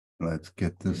Let's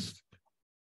get this.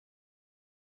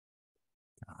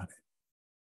 Got it.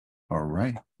 All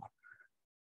right.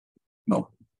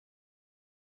 Well,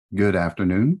 good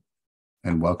afternoon,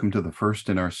 and welcome to the first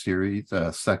in our series,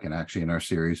 second actually in our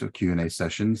series of Q&A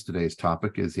sessions. Today's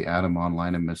topic is the ADAM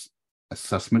Online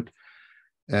Assessment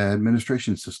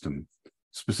Administration System,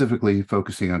 specifically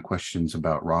focusing on questions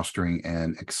about rostering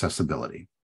and accessibility.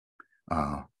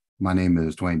 My name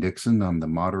is Dwayne Dixon. I'm the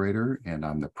moderator, and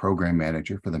I'm the program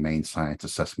manager for the Maine Science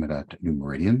Assessment at New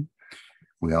Meridian.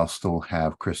 We also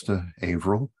have Krista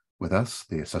Averill with us,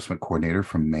 the assessment coordinator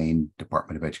from Maine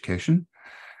Department of Education.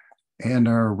 And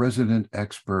our resident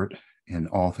expert in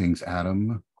all things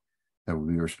ADAM that will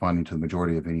be responding to the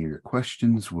majority of any of your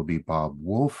questions will be Bob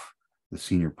Wolf, the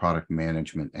Senior Product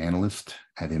Management Analyst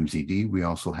at MZD. We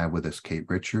also have with us Kate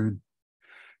Richard.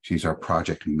 She's our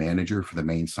project manager for the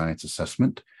Maine Science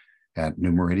Assessment at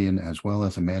New Meridian, as well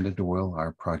as Amanda Doyle,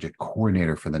 our project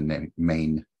coordinator for the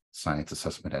Maine Science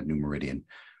Assessment at New Meridian,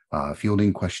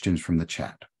 fielding questions from the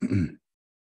chat.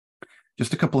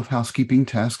 Just a couple of housekeeping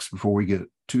tasks before we get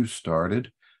too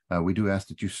started. We do ask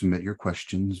that you submit your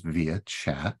questions via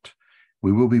chat.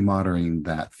 We will be monitoring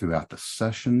that throughout the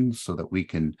session so that we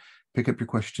can pick up your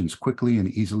questions quickly and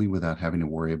easily without having to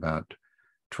worry about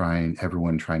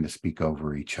everyone trying to speak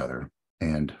over each other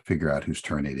and figure out whose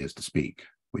turn it is to speak,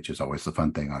 which is always the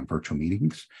fun thing on virtual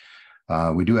meetings.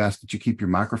 We do ask that you keep your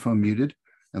microphone muted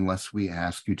unless we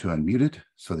ask you to unmute it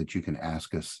so that you can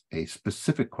ask us a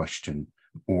specific question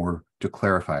or to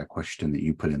clarify a question that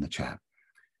you put in the chat.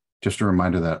 Just a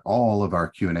reminder that all of our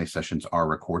Q&A sessions are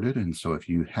recorded, and so if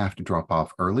you have to drop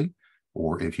off early,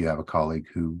 or if you have a colleague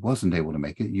who wasn't able to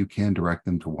make it, you can direct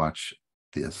them to watch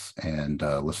this and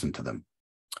listen to them.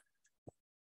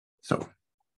 So,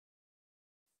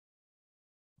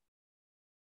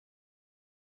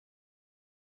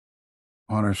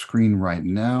 on our screen right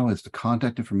now is the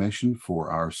contact information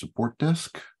for our support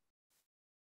desk,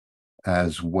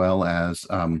 as well as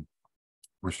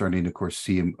we're starting to, of course,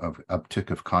 see an uptick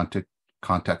of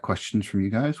contact questions from you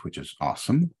guys, which is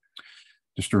awesome.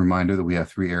 Just a reminder that we have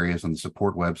 3 areas on the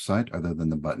support website other than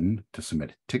the button to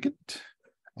submit a ticket.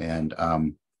 And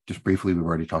just briefly, we've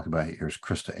already talked about it. Here's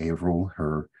Krista Averill,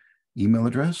 her email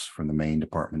address from the Maine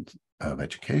Department of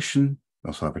Education. We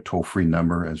also have a toll-free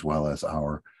number as well as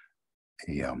our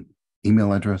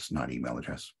email address, not email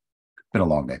address, been a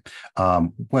long day,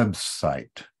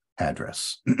 website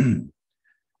address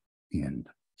and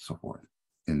so forth.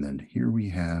 And then here we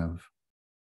have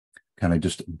kind of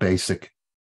just basic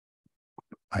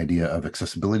idea of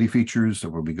accessibility features that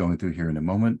we'll be going through here in a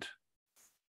moment.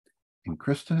 And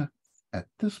Krista, at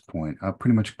this point, I've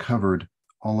pretty much covered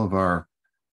all of our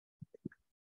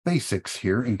basics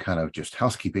here and kind of just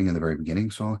housekeeping in the very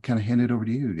beginning. So I'll kind of hand it over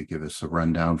to you to give us a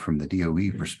rundown from the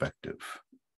DOE perspective.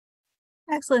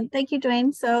 Excellent. Thank you,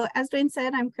 Dwayne. So as Dwayne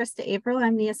said, I'm Krista Averill.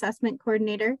 I'm the assessment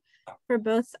coordinator for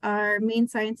both our Maine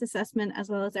Science Assessment as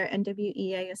well as our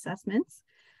NWEA assessments.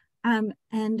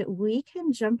 And we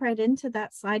can jump right into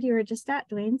that slide you were just at,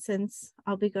 Dwayne, since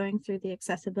I'll be going through the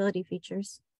accessibility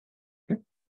features.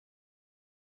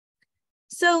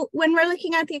 So when we're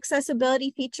looking at the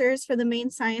accessibility features for the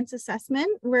Maine Science Assessment,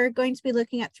 we're going to be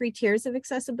looking at 3 tiers of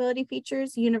accessibility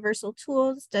features: universal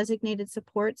tools, designated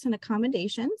supports, and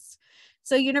accommodations.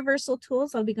 So universal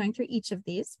tools, I'll be going through each of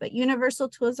these, but universal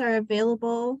tools are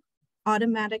available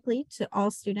automatically to all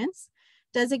students.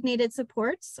 Designated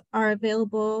supports are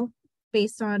available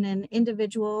based on an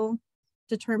individual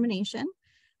determination,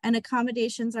 and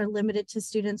accommodations are limited to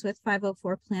students with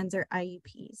 504 plans or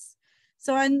IEPs.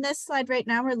 So on this slide right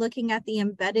now, we're looking at the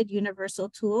embedded universal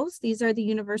tools. These are the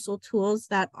universal tools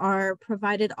that are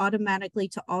provided automatically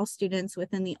to all students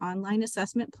within the online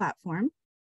assessment platform.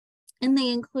 And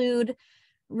they include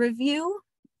review,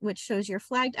 which shows your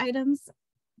flagged items,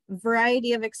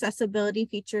 variety of accessibility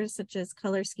features such as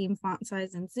color scheme, font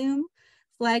size, and zoom,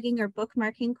 flagging or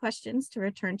bookmarking questions to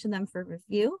return to them for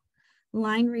review,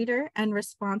 line reader, and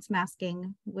response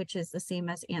masking, which is the same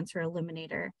as answer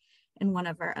eliminator in one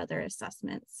of our other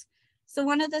assessments. So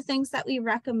one of the things that we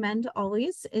recommend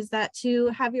always is that to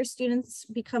have your students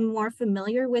become more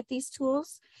familiar with these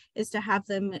tools is to have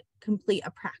them complete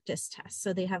a practice test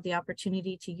so they have the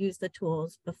opportunity to use the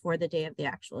tools before the day of the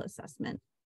actual assessment.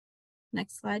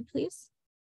 Next slide, please.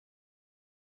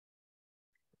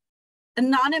 A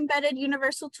non-embedded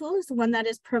universal tool is the one that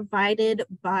is provided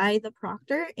by the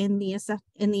proctor in the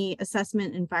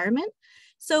assessment environment.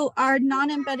 So our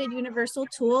non-embedded universal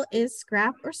tool is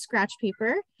scrap or scratch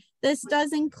paper. This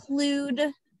does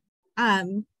include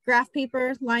graph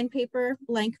paper, line paper,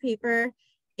 blank paper,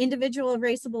 individual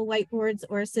erasable whiteboards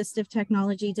or assistive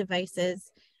technology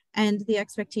devices. And the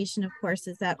expectation, of course,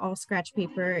 is that all scratch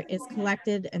paper is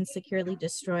collected and securely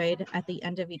destroyed at the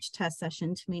end of each test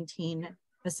session to maintain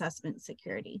assessment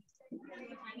security.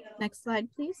 Next slide,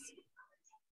 please.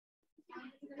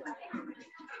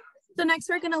 So next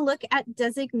we're going to look at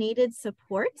designated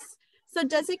supports. So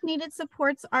designated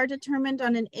supports are determined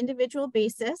on an individual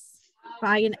basis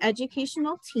by an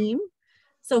educational team.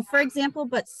 So for example,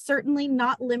 but certainly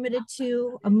not limited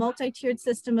to, a multi-tiered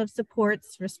system of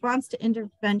supports, response to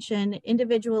intervention,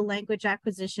 individual language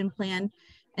acquisition plan,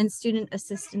 and student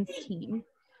assistance team.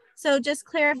 So just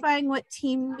clarifying what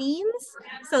team means.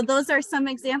 So those are some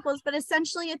examples, but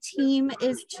essentially a team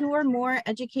is 2 or more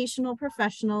educational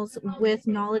professionals with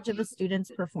knowledge of a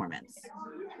student's performance.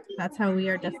 That's how we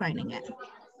are defining it.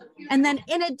 And then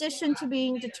in addition to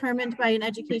being determined by an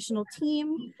educational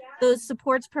team, those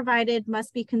supports provided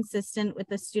must be consistent with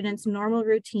the student's normal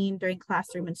routine during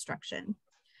classroom instruction.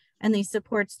 And these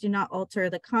supports do not alter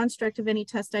the construct of any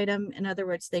test item. In other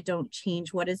words, they don't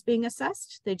change what is being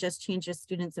assessed. They just change the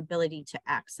student's ability to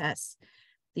access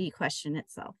the question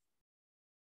itself.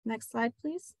 Next slide,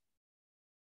 please.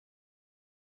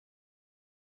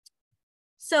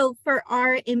 So for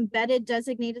our embedded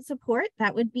designated support,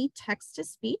 that would be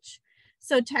text-to-speech.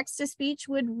 So text-to-speech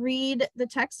would read the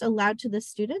text aloud to the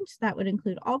student. That would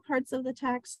include all parts of the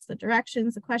text, the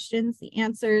directions, the questions, the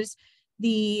answers,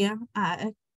 the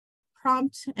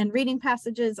prompt and reading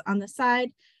passages on the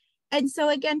side. And so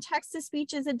again,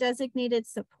 text-to-speech is a designated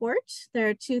support. There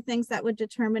are 2 things that would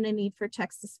determine a need for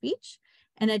text-to-speech: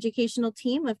 an educational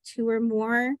team of 2 or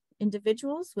more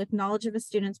individuals with knowledge of a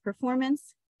student's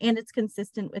performance, and it's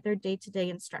consistent with their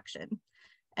day-to-day instruction.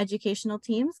 Educational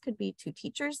teams could be 2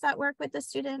 teachers that work with the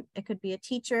student. It could be a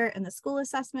teacher and the school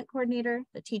assessment coordinator,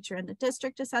 the teacher and the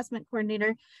district assessment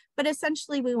coordinator. But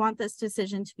essentially, we want this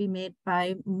decision to be made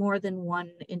by more than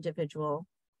 1 individual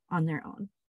on their own.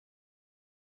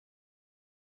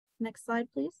 Next slide,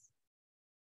 please.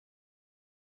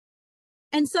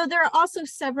 And so there are also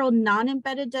several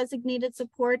non-embedded designated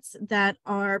supports that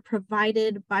are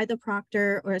provided by the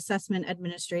proctor or assessment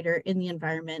administrator in the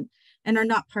environment and are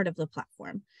not part of the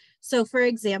platform. So for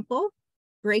example,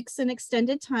 breaks and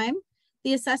extended time.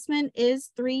 The assessment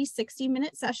is 3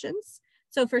 60-minute sessions.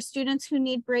 So for students who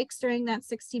need breaks during that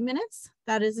 60 minutes,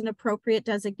 that is an appropriate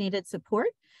designated support.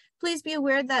 Please be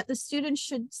aware that the student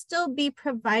should still be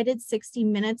provided 60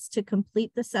 minutes to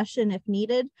complete the session if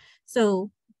needed.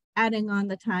 So adding on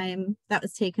the time that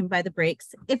was taken by the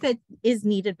breaks if it is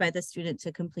needed by the student to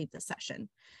complete the session.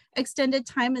 Extended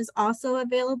time is also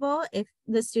available if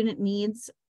the student needs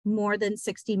more than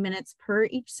 60 minutes per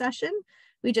each session.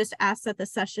 We just ask that the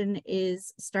session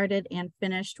is started and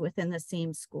finished within the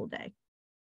same school day.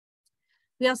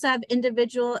 We also have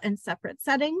individual and separate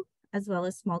setting, as well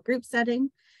as small group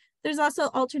setting. There's also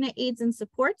alternate aids and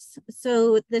supports.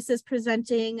 So this is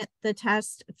presenting the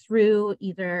test through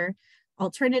either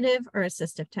alternative or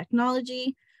assistive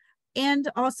technology,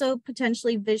 and also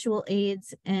potentially visual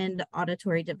aids and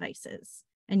auditory devices.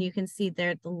 And you can see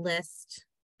there the list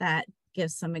that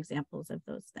gives some examples of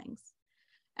those things.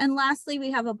 And lastly,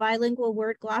 we have a bilingual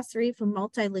word glossary for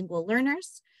multilingual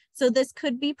learners. So this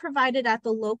could be provided at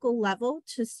the local level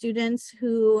to students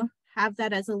who have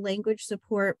that as a language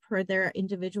support per their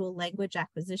individual language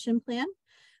acquisition plan.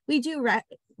 We do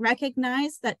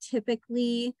recognize that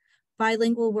typically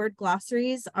bilingual word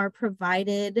glossaries are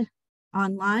provided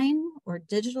online or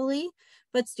digitally,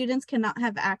 but students cannot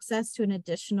have access to an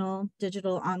additional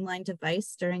digital online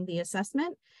device during the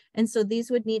assessment. And so these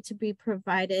would need to be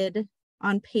provided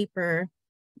on paper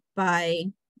by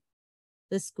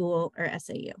the school or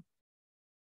SAU.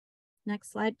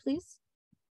 Next slide, please.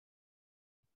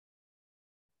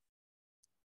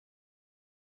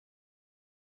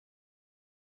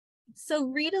 So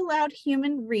read aloud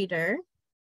human reader.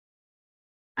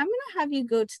 I'm going to have you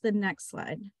go to the next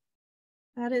slide.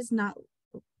 That is not,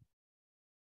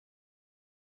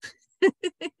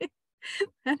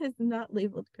 that is not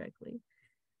labeled correctly.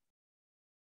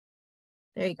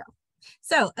 There you go.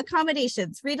 So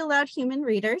accommodations, read aloud human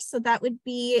readers. So that would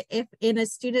be if in a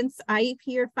student's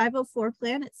IEP or 504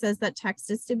 plan, it says that text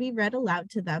is to be read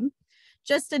aloud to them.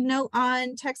 Just a note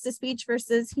on text-to-speech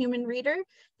versus human reader.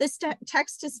 This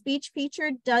text-to-speech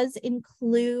feature does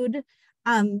include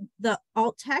the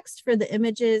alt text for the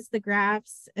images, the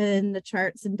graphs, and the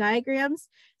charts and diagrams.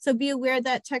 So be aware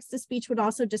that text-to-speech would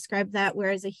also describe that,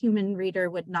 whereas a human reader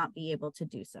would not be able to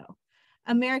do so.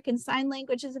 American Sign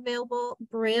Language is available.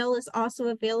 Braille is also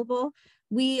available.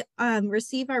 We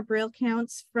receive our Braille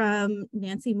counts from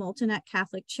Nancy Moulton at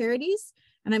Catholic Charities,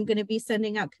 and I'm going to be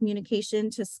sending out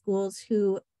communication to schools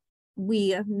who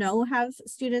we know have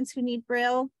students who need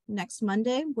Braille next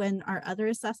Monday when our other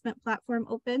assessment platform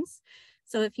opens.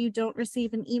 So if you don't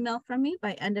receive an email from me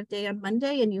by end of day on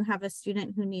Monday and you have a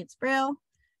student who needs Braille,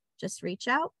 just reach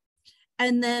out.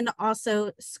 And then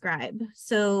also Scribe.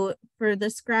 So for the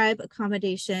Scribe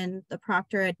accommodation, the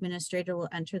proctor administrator will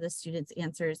enter the student's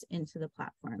answers into the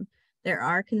platform. There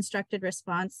are constructed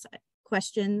response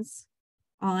questions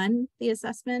on the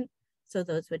assessment, so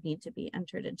those would need to be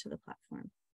entered into the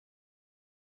platform.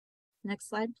 Next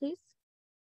slide, please.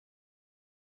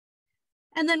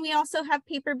 And then we also have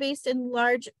paper-based and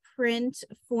large print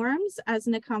forms as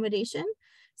an accommodation.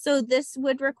 So this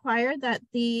would require that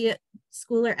the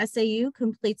school or SAU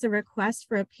completes a request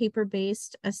for a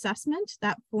paper-based assessment.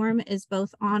 That form is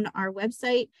both on our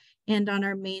website and on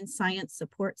our Maine Science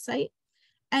support site.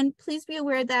 And please be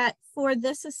aware that for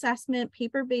this assessment,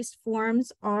 paper-based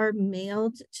forms are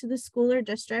mailed to the school or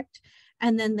district,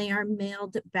 and then they are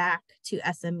mailed back to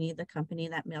SME, the company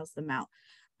that mails them out.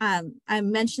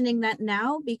 I'm mentioning that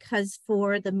now because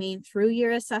for the Maine through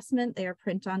year assessment, they are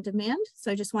print on demand.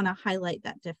 So I just want to highlight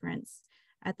that difference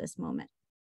at this moment.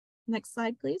 Next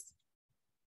slide, please.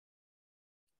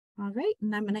 All right,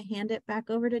 and I'm going to hand it back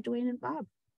over to Dwayne and Bob.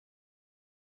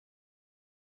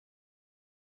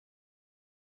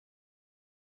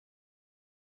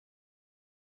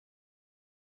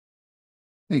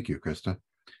 Thank you, Krista.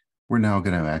 We're now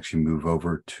going to actually move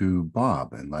over to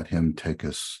Bob and let him take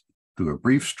us through a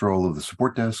brief stroll of the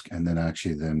support desk and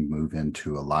then move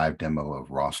into a live demo of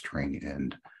rostering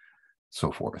and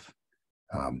so forth.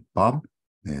 Bob,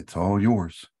 it's all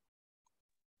yours.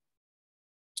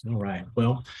 All right,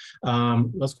 well,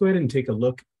 let's go ahead and take a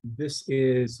look. This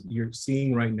is, you're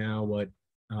seeing right now what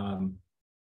I'm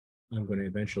going to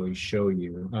eventually show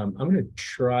you. I'm going to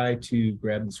try to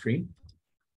grab the screen.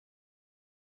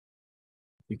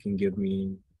 You can give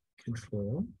me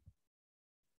control.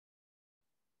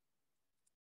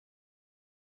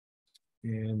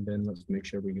 And then let's make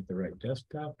sure we get the right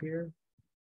desktop here.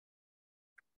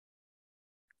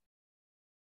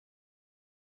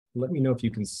 Let me know if you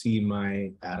can see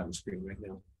my Atom screen right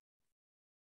now.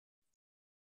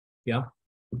 Yeah?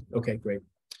 Okay, great.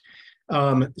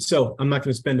 So I'm not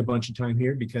going to spend a bunch of time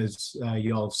here because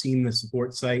you all have seen the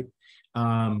support site.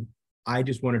 I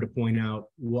just wanted to point out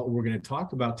what we're going to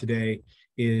talk about today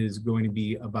is going to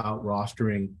be about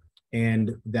rostering.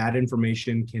 And that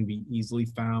information can be easily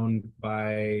found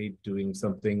by doing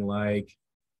something like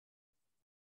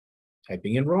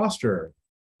typing in roster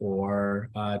or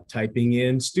typing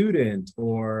in student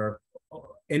or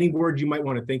any word you might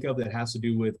want to think of that has to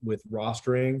do with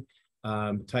rostering,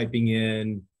 typing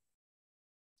in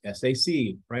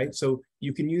SAC, right? So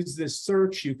you can use this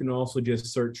search. You can also just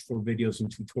search for videos and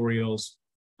tutorials.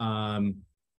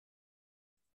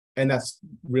 And that's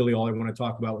really all I want to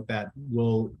talk about with that.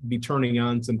 We'll be turning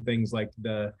on some things like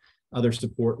the other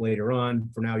support later on.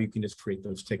 For now, you can just create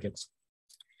those tickets.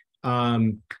 I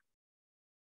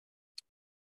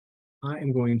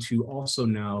am going to also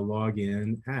now log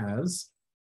in as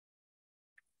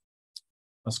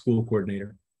a school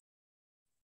coordinator.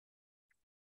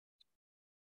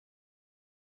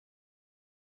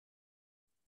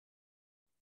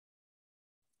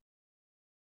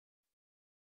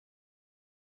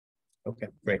 Okay,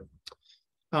 great.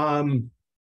 All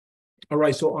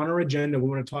right, so on our agenda, we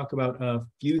want to talk about a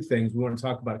few things. We want to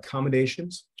talk about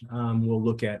accommodations. We'll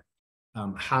look at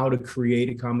how to create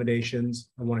accommodations.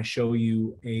 I want to show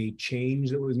you a change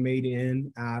that was made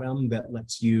in Atom that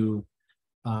lets you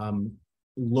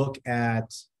look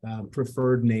at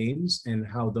preferred names and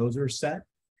how those are set.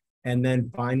 And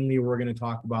then finally, we're going to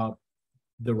talk about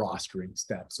the rostering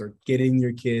steps or getting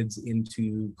your kids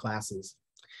into classes.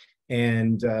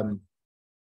 And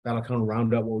that'll kind of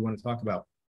round up what we want to talk about.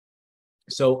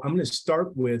 So I'm going to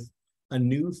start with a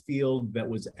new field that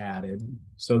was added.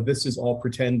 So this is all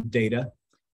pretend data,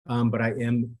 but I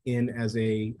am in as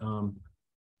a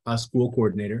school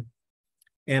coordinator,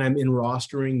 and I'm in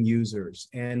rostering users.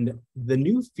 And the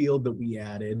new field that we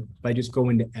added, if I just go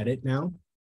into edit now,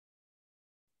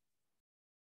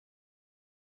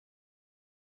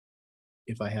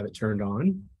 if I have it turned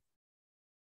on,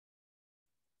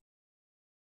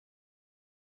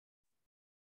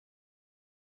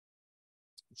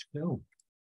 let's go.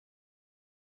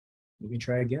 Let me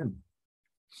try again.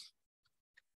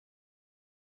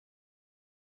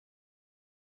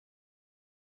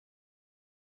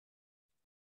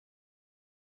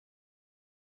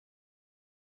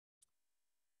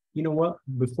 You know what?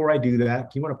 Before I do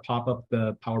that, do you want to pop up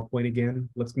the PowerPoint again?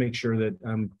 Let's make sure that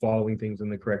I'm following things in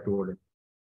the correct order.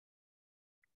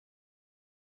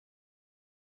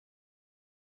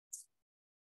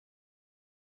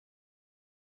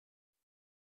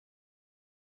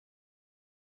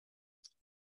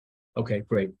 Okay,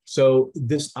 great. So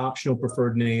this optional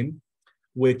preferred name,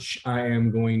 which I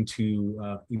am going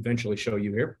to eventually show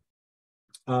you here,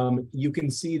 you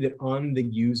can see that on the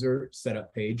user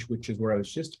setup page, which is where I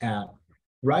was just at,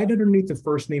 right underneath the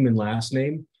first name and last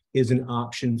name is an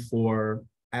option for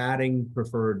adding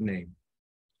preferred name.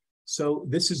 So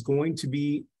this is going to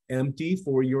be empty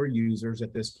for your users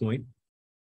at this point,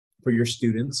 for your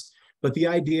students. But the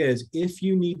idea is if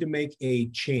you need to make a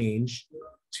change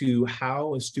to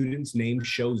how a student's name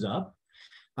shows up,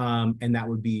 and that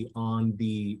would be on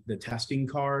the testing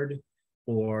card,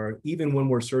 or even when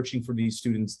we're searching for these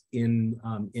students in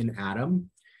Adam,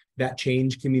 that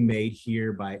change can be made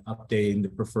here by updating the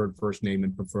preferred first name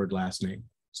and preferred last name.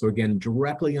 So again,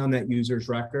 directly on that user's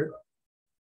record,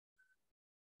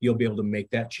 you'll be able to make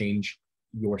that change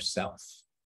yourself.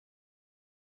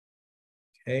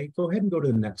 Okay, go ahead and go to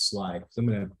the next slide. So I'm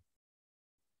going to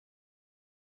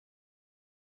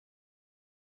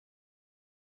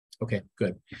Okay,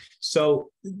 good.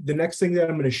 So the next thing that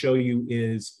I'm going to show you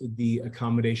is the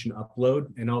accommodation upload,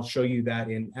 and I'll show you that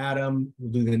in Adam.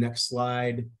 We'll do the next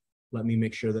slide. Let me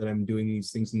make sure that I'm doing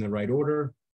these things in the right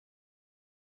order.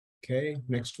 Okay,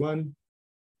 next one.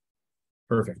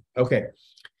 Perfect. Okay,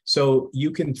 so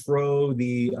you can throw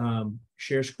the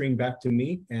share screen back to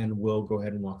me, and we'll go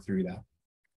ahead and walk through that.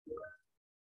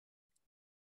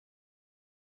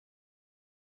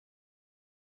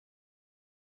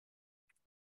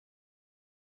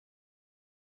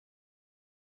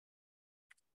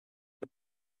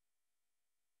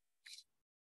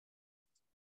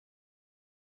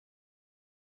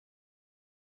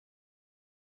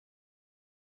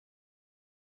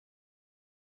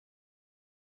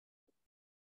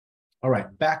 All right,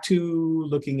 back to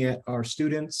looking at our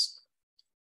students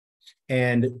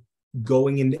and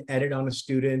going into edit on a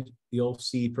student, you'll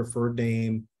see preferred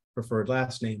name, preferred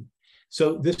last name.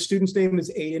 So this student's name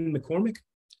is Aiden McCormick.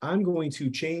 I'm going to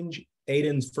change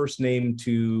Aiden's first name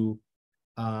to,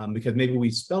 because maybe we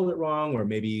spelled it wrong, or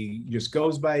maybe he just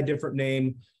goes by a different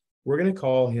name. We're going to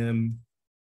call him,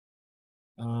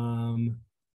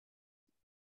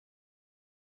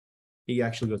 he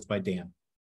actually goes by Dan.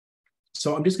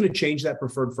 So I'm just going to change that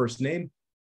preferred first name,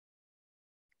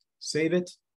 save it.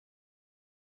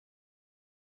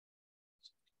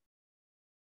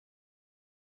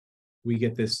 We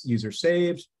get this user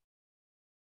saved.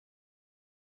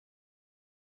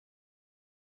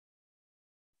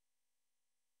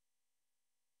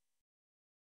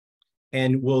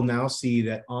 And we'll now see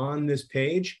that on this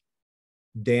page,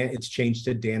 Dan, it's changed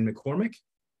to Dan McCormick.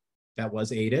 That was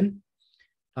Aiden.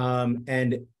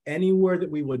 And anywhere that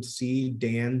we would see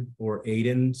Dan or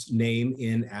Aiden's name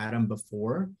in Adam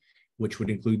before, which would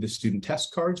include the student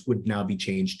test cards, would now be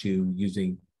changed to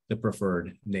using the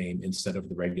preferred name instead of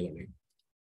the regular name.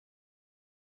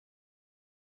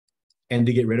 And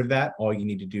to get rid of that, all you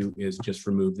need to do is just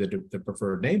remove the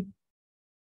preferred name,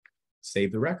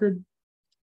 save the record,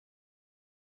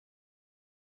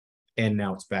 and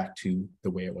now it's back to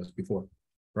the way it was before,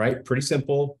 right? Pretty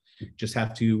simple. Just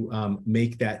have to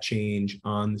make that change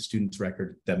on the student's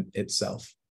record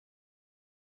itself.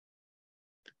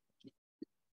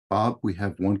 Bob, we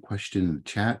have one question in the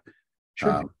chat.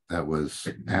 Sure. That was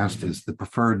asked, is the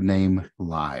preferred name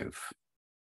live?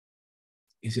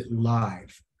 Is it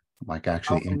live? Like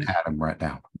actually in Adam right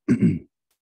now? It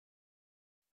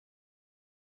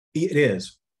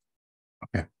is.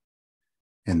 Okay.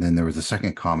 And then there was a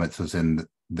second comment, says in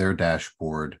their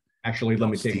dashboard. Actually, let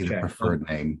me take a the check. Preferred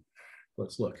name.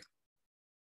 Let's look.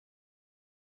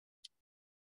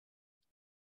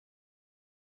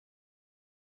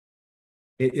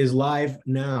 It is live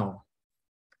now.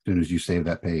 As soon as you save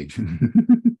that page.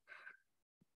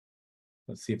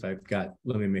 Let's see if I've got,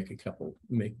 let me make a couple,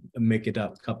 make it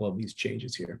up, a couple of these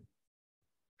changes here.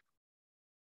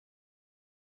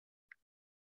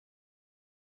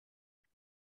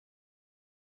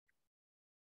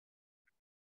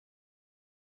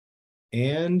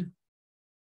 And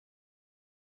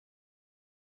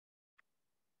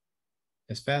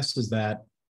as fast as that,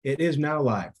 it is now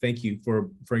live. Thank you for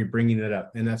bringing it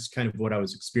up. And that's kind of what I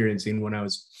was experiencing when I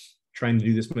was trying to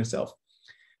do this myself.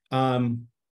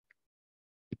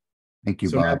 Thank you,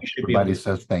 so Bob. Everybody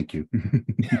says thank you.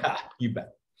 Yeah, you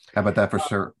bet. How about that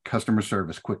for customer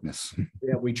service quickness?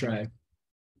 Yeah, we try.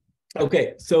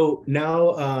 Okay, so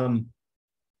now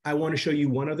I want to show you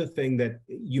one other thing that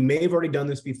you may have already done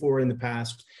this before in the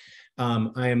past.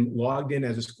 I am logged in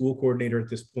as a school coordinator at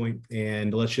this point,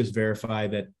 and let's just verify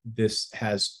that this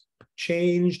has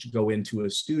changed. Go into a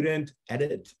student,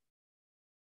 edit.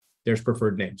 There's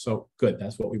preferred name. So good,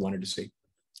 that's what we wanted to see.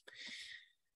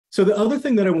 So the other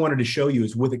thing that I wanted to show you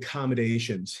is with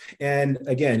accommodations. And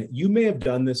again, you may have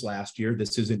done this last year.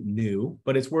 This isn't new,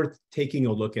 but it's worth taking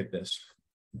a look at this.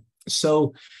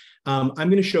 So I'm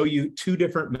going to show you two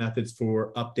different methods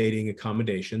for updating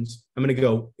accommodations. I'm going to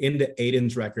go into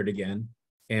Aiden's record again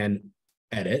and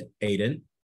edit Aiden.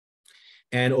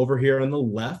 And over here on the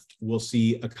left, we'll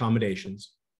see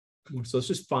accommodations. So it's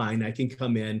just fine. I can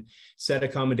come in, set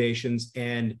accommodations,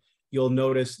 and you'll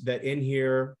notice that in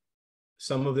here,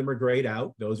 some of them are grayed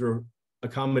out. Those are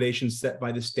accommodations set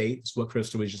by the state. It's what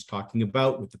Krista was just talking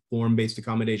about with the form-based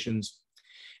accommodations.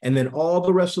 And then all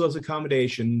the rest of those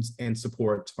accommodations and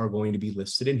supports are going to be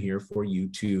listed in here for you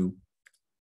to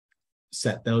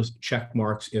set those check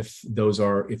marks if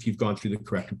you've gone through the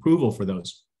correct approval for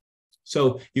those.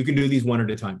 So you can do these one at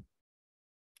a time.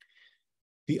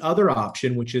 The other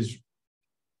option, which is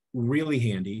really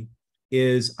handy,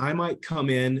 is I might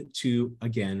come in to,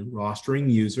 again,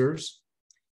 rostering users,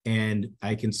 and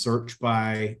I can search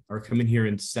by, or come in here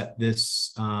and set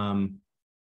this. I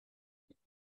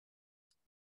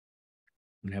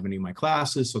don't have any of my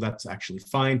classes, so that's actually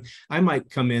fine. I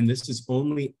might come in, this is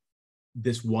only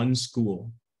this one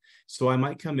school. So I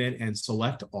might come in and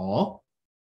select all.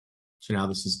 So now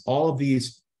this is all of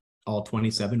these, all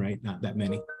 27, right? Not that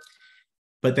many.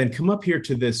 But then come up here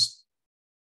to this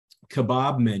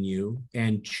kebab menu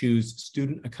and choose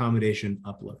student accommodation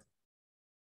upload.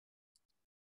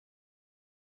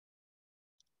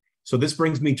 So this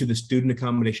brings me to the student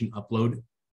accommodation upload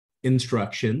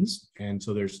instructions. And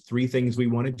so there's three things we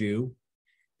want to do.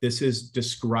 This is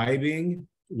describing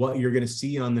what you're going to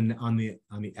see on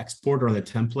the export or on the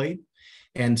template.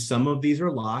 And some of these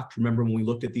are locked. Remember, when we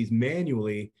looked at these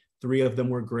manually, 3 of them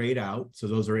were grayed out. So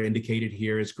those are indicated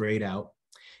here as grayed out.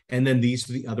 And then these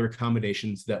are the other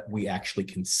accommodations that we actually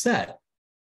can set.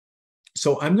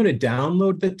 So I'm going to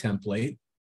download the template.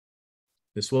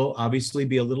 This will obviously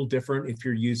be a little different if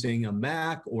you're using a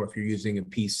Mac or if you're using a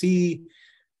PC.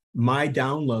 My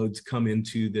downloads come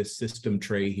into this system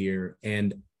tray here,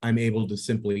 and I'm able to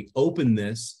simply open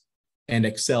this and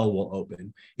Excel will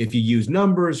open. If you use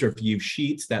numbers or if you use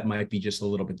sheets, that might be just a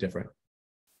little bit different.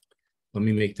 Let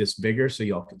me make this bigger so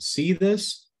y'all can see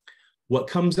this. What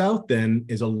comes out then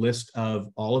is a list of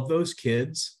all of those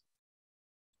kids,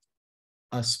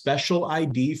 a special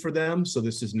ID for them. So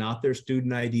this is not their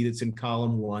student ID that's in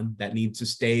column 1. That needs to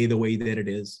stay the way that it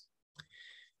is.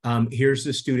 Here's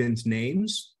the students'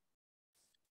 names.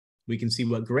 We can see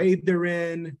what grade they're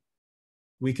in.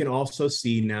 We can also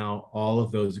see now all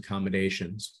of those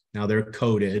accommodations. Now they're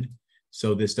coded.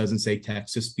 So this doesn't say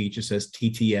text to speech, it says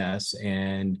TTS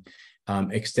and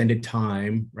extended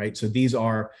time, right? So these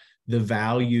are the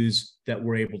values that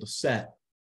we're able to set.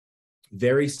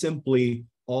 Very simply,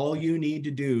 all you need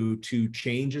to do to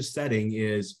change a setting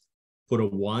is put a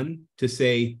 1 to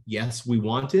say, yes, we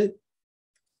want it,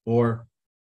 or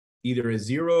either a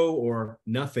 0 or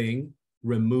nothing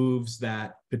removes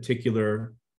that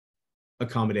particular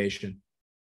accommodation.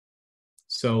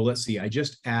 So let's see, I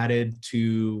just added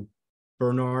to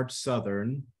Bernard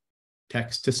Southern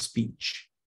text to speech.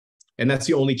 And that's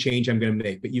the only change I'm going to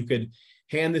make. But you could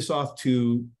hand this off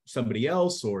to somebody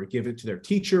else or give it to their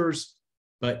teachers.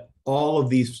 But all of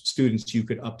these students, you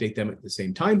could update them at the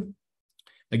same time.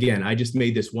 Again, I just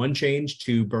made this one change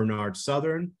to Bernard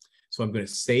Southern. So I'm going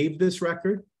to save this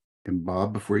record. And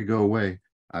Bob, before you go away,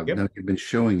 I know you've been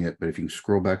showing it, but if you can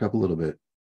scroll back up a little bit,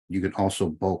 you can also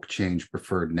bulk change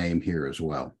preferred name here as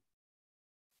well.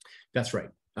 That's right.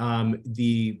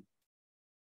 The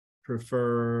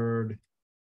preferred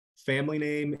family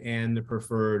name and the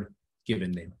preferred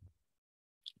given name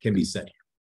can be set here.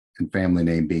 And family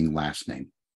name being last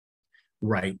name.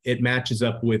 Right. It matches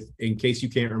up with, in case you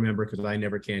can't remember, because I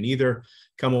never can either,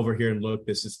 come over here and look.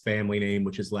 This is family name,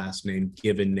 which is last name,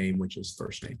 given name, which is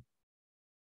first name.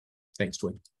 Thanks,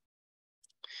 Twin.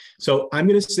 So I'm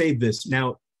going to save this.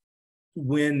 Now,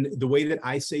 the way that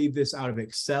I save this out of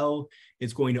Excel,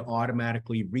 it's going to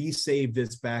automatically resave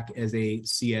this back as a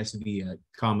CSV, a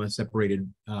comma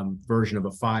separated version of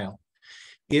a file.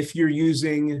 If you're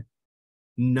using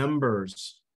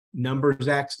numbers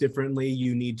acts differently.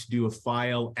 You need to do a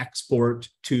file export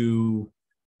to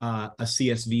a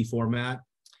CSV format.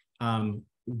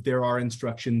 There are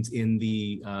instructions in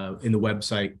the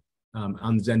website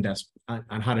on Zendesk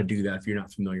on how to do that if you're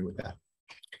not familiar with that.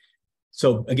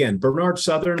 So again, Bernard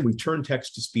Southern, we've turned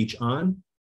text to speech on.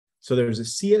 So there's a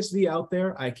CSV out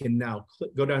there. I can now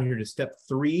go down here to step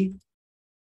 3,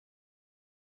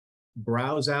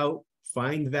 browse out,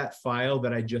 find that file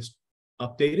that I just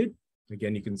updated.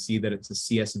 Again, you can see that it's a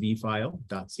CSV file,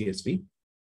 .csv.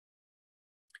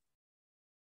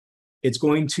 It's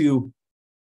going to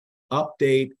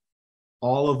update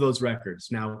all of those records.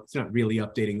 Now, it's not really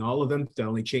updating all of them. I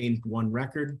only changed one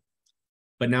record,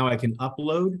 but now I can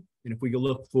upload. And if we go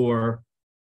look for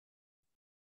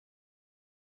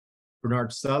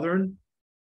Bernard Southern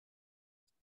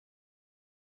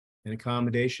and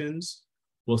accommodations,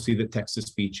 we'll see that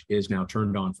text-to-speech is now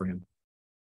turned on for him.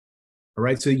 All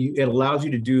right, so it allows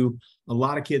you to do a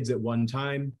lot of kids at one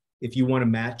time. If you want to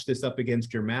match this up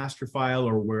against your master file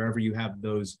or wherever you have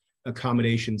those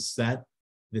accommodations set,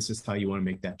 this is how you want to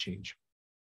make that change.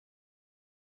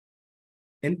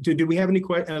 And did we have any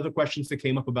other questions that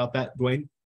came up about that, Dwayne?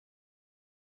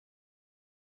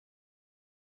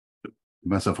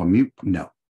 Myself on mute?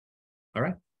 No. All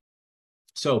right.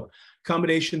 So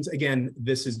accommodations, again,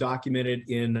 this is documented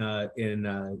in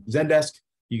Zendesk.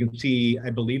 You can see, I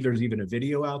believe there's even a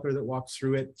video out there that walks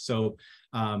through it. So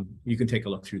you can take a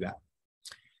look through that.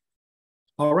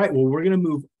 All right, well, we're going to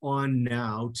move on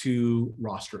now to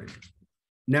rostering.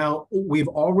 Now, we've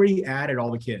already added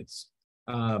all the kids.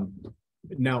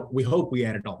 Now, we hope we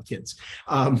added all the kids.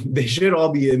 They should all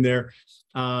be in there.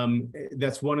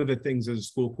 That's one of the things as a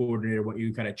school coordinator, what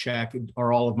you kind of check,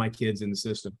 are all of my kids in the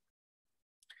system?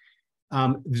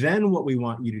 Then what we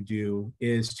want you to do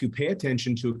is to pay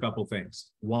attention to a couple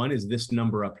things. One is this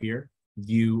number up here,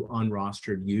 view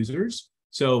unrostered users.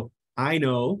 So I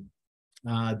know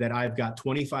that I've got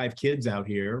 25 kids out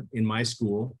here in my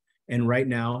school, and right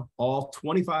now all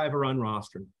 25 are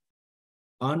unrostered.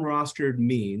 Unrostered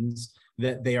means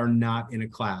that they are not in a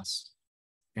class,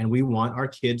 and we want our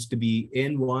kids to be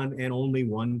in one and only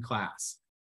one class.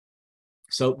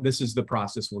 So this is the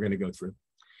process we're going to go through.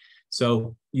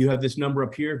 So you have this number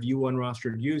up here, view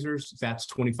unrostered users. That's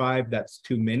 25. That's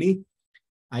too many.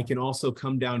 I can also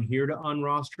come down here to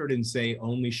unrostered and say,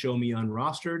 only show me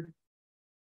unrostered.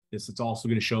 This is also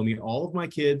going to show me all of my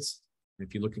kids.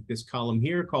 If you look at this column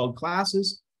here called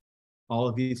classes, all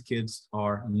of these kids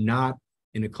are not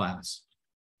in a class.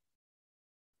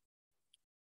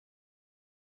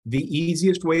 The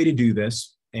easiest way to do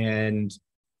this, and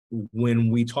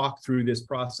when we talk through this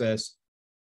process,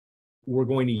 we're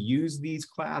going to use these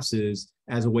classes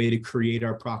as a way to create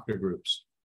our proctor groups.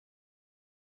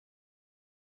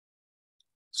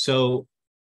 So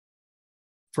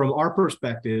from our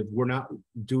perspective, we're not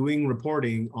doing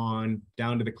reporting on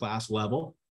down to the class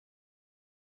level.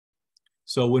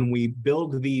 So when we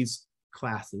build these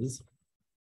classes,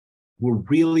 we're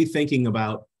really thinking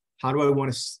about how do I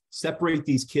want to separate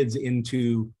these kids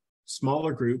into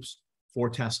smaller groups for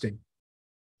testing.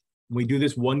 We do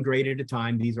this one grade at a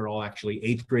time. These are all actually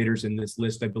 8th graders in this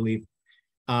list, I believe.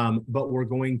 But we're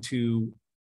going to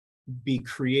be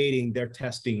creating their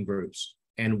testing groups,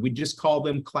 and we just call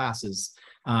them classes.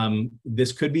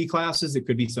 This could be classes. It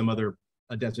could be some other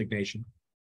designation.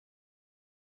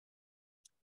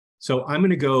 So I'm going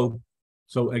to go.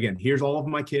 So again, here's all of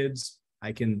my kids.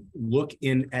 I can look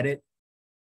in Edit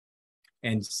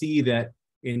and see that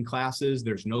in classes,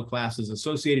 there's no classes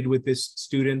associated with this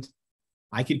student.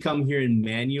 I could come here and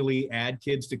manually add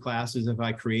kids to classes if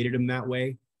I created them that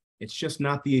way. It's just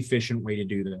not the efficient way to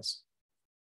do this.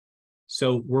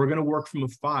 So we're going to work from a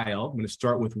file. I'm going to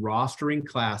start with rostering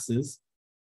classes.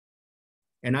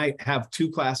 And I have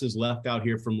 2 classes left out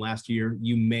here from last year.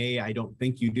 You may, I don't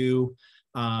think you do.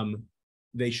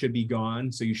 They should be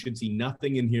gone. So you should see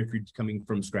nothing in here if you're coming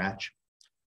from scratch.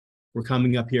 We're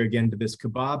coming up here again to this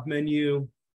kebab menu.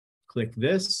 Click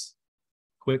this,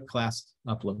 quick class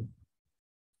upload.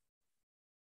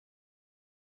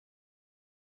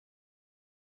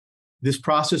 This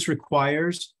process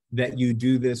requires that you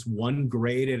do this one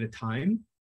grade at a time.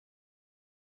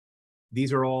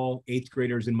 These are all 8th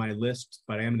graders in my list,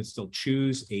 but I am going to still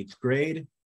choose 8th grade.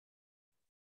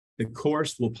 The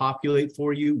course will populate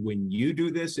for you when you do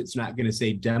this. It's not going to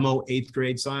say demo 8th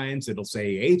grade science. It'll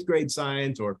say 8th grade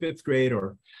science or 5th grade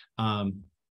or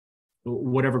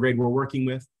whatever grade we're working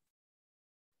with.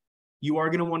 You are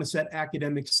going to want to set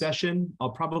academic session. I'll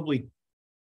probably,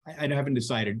 I haven't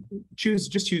decided.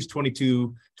 Just choose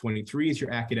 22, 23 as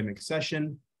your academic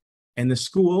session. And the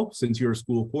school, since you're a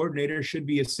school coordinator, should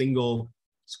be a single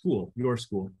school, your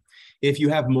school. If you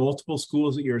have multiple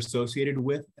schools that you're associated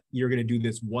with, you're going to do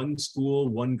this one school,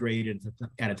 one grade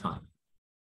at a time.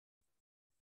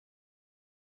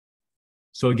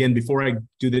 So again, before I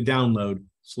do the download,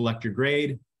 select your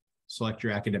grade, select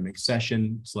your academic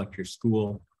session, select your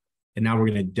school, and now we're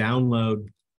going to download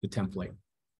the template.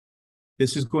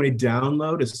 This is going to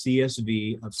download a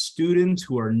CSV of students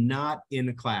who are not in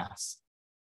a class.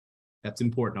 That's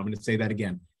important. I'm going to say that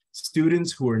again.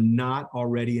 Students who are not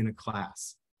already in a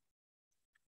class.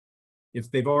 If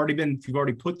you've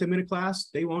already put them in a class,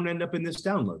 they won't end up in this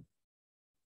download.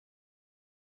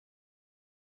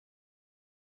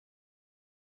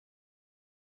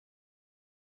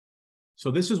 So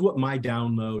this is what my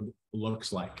download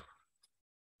looks like.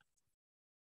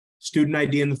 Student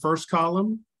ID in the first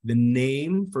column, the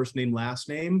name, first name, last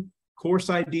name,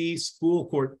 course ID,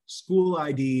 school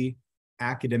ID,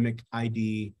 academic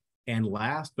ID, and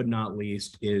last but not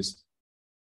least is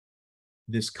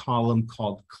this column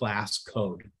called class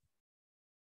code.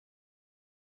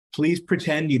 Please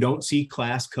pretend you don't see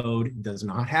class code. It does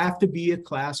not have to be a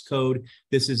class code.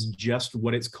 This is just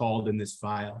what it's called in this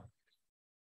file.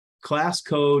 Class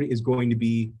code is going to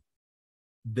be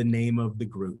the name of the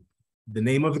group. The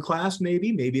name of the class,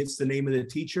 maybe it's the name of the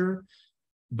teacher,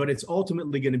 but it's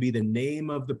ultimately going to be the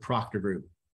name of the proctor group.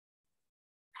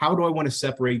 How do I want to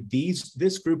separate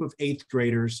this group of 8th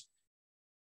graders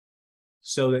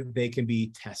so that they can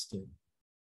be tested?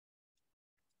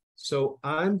 So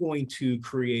I'm going to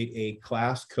create a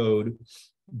class code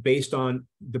based on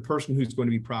the person who's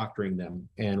going to be proctoring them.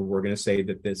 And we're going to say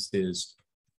that this is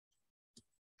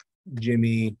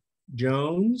Jimmy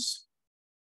Jones.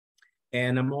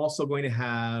 And I'm also going to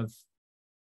have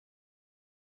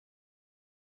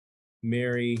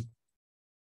Mary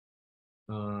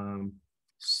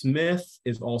Smith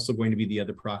is also going to be the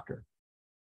other proctor.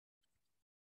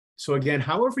 So again,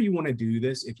 however you want to do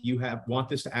this, if you want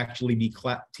this to actually be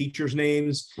teachers'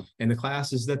 names and the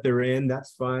classes that they're in,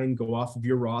 that's fine. Go off of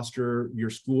your roster, your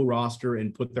school roster,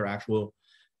 and put their actual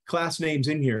class names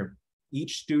in here.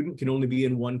 Each student can only be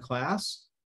in one class.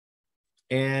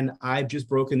 And I've just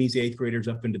broken these 8th graders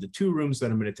up into the 2 rooms that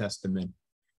I'm going to test them in.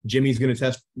 Jimmy's going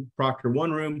to proctor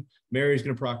one room. Mary's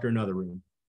going to proctor another room.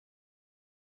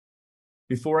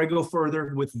 Before I go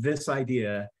further with this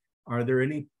idea, are there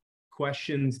any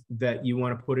questions that you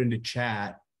want to put into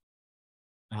chat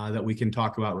that we can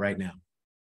talk about right now?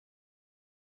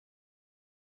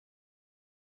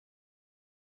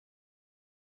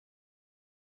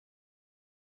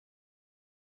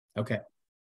 Okay.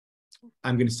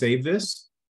 I'm going to save this.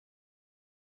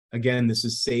 Again, this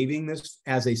is saving this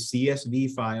as a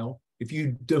CSV file.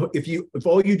 If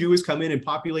all you do is come in and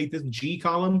populate this G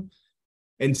column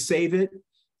and save it,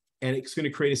 and it's going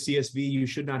to create a CSV, you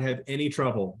should not have any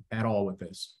trouble at all with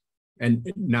this.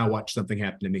 And now watch something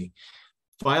happen to me.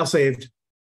 File saved.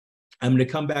 I'm going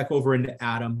to come back over into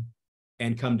Atom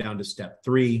and come down to step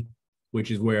 3,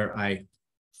 which is where I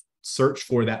search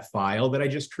for that file that I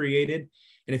just created.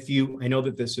 And I know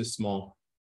that this is small.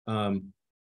 I'm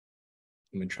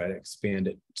going to try to expand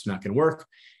it. It's not going to work.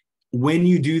 When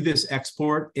you do this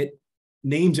export, it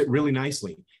names it really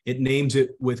nicely. It names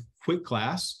it with quick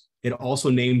class. It also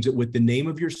names it with the name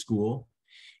of your school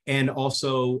and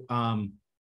also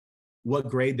what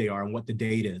grade they are and what the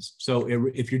date is. So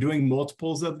if you're doing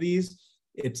multiples of these,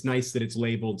 it's nice that it's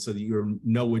labeled so that you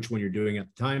know which one you're doing at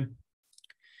the time.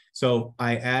 So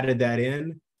I added that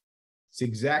in. It's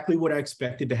exactly what I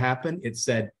expected to happen. It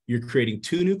said you're creating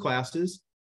 2 new classes,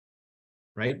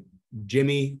 right?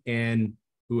 Jimmy and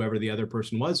whoever the other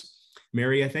person was,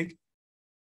 Mary, I think.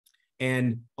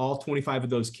 And all 25 of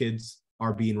those kids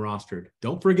are being rostered.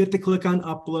 Don't forget to click on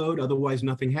upload, otherwise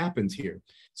nothing happens here.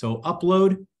 So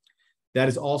upload, that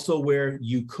is also where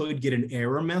you could get an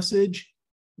error message.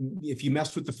 If you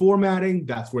messed with the formatting,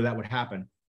 that's where that would happen.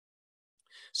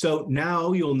 So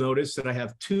now you'll notice that I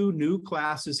have 2 new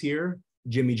classes here,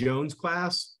 Jimmy Jones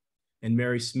class and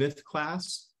Mary Smith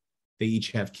class. They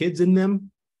each have kids in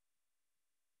them.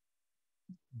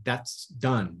 That's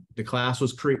done. The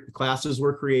classes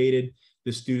were created.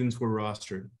 The students were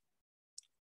rostered.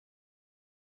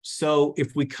 So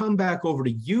if we come back over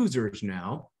to users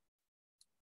now,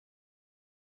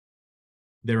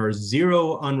 there are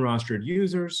 0 unrostered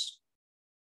users,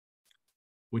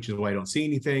 which is why I don't see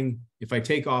anything. If I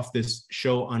take off this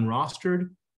show unrostered,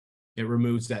 it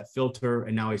removes that filter,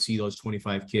 and now I see those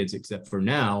 25 kids, except for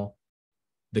now,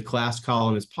 the class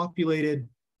column is populated,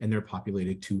 and they're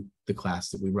populated to the class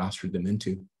that we rostered them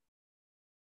into.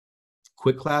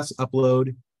 Quick class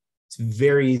upload. It's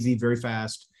very easy, very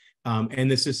fast. And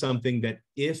this is something that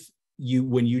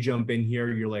when you jump in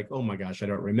here, you're like, oh my gosh, I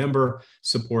don't remember.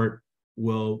 Support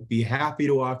will be happy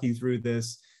to walk you through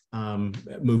this,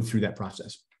 move through that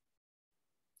process.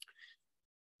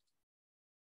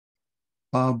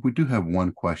 We do have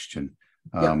one question.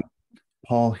 Yep.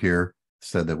 Paul here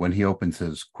said that when he opens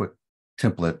his quick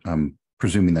template, I'm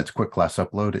presuming that's quick class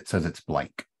upload, it says it's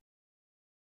blank.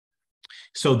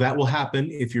 So that will happen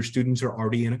if your students are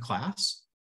already in a class.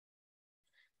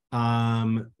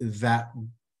 That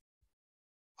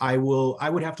I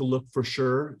would have to look for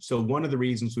sure. So one of the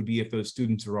reasons would be if those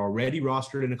students are already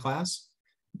rostered in a class,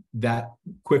 that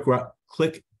quick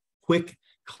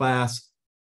class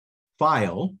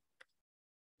file,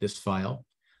 this file,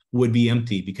 would be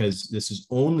empty because this is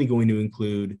only going to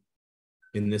include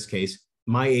in this case,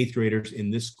 my 8th graders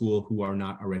in this school who are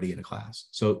not already in a class.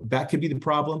 So that could be the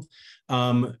problem.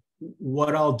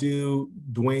 What I'll do,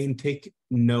 Dwayne, take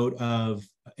note of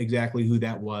exactly who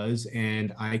that was,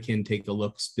 and I can take a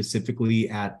look specifically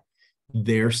at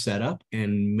their setup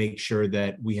and make sure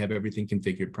that we have everything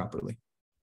configured properly.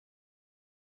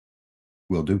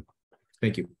 Will do.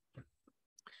 Thank you.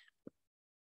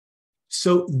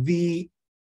 So the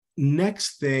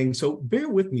next thing, so bear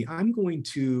with me, I'm going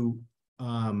to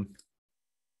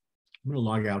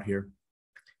log out here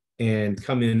and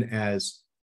come in as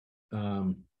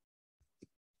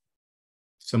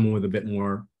someone with a bit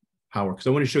more power, because I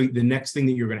want to show you the next thing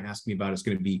that you're going to ask me about is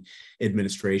going to be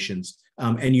administrations.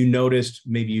 And you noticed,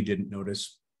 maybe you didn't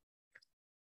notice.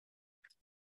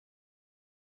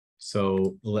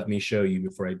 So let me show you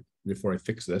before I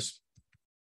fix this.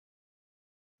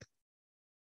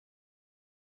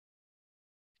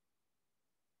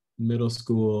 Middle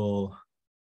school,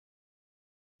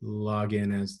 log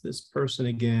in as this person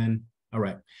again. All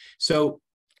right. So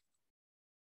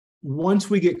once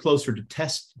we get closer to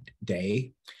test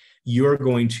day, you're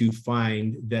going to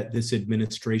find that this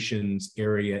administrations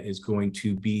area is going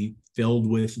to be filled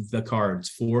with the cards,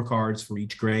 4 cards for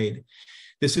each grade.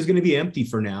 This is going to be empty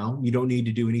for now. You don't need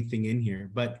to do anything in here,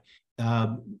 but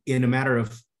in a matter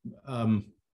of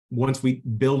once we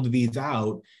build these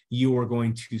out, you are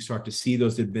going to start to see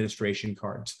those administration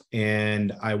cards.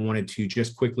 And I wanted to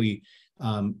just quickly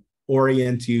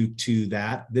orient you to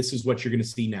that. This is what you're going to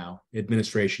see now.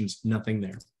 Administrations, nothing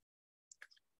there.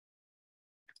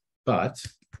 But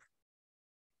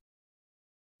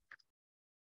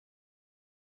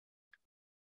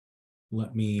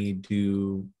let me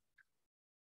do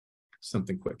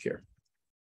something quick here.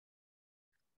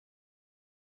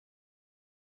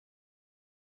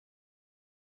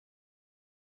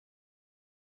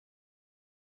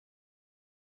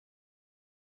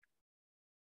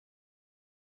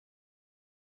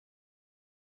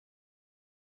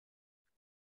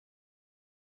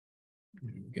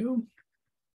 There we go.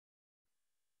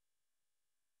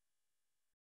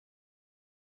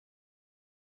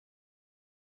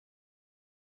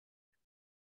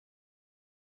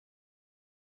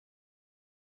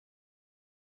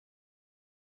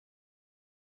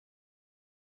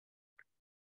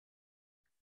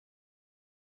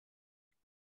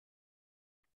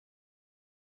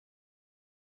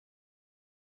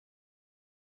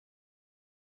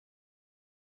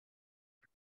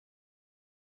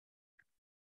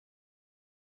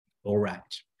 All right.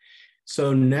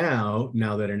 So now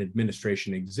that an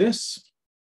administration exists,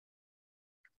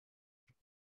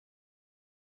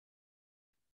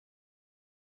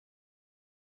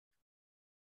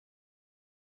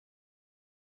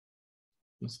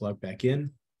 let's log back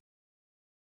in.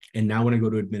 And now when I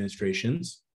go to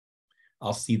administrations,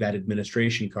 I'll see that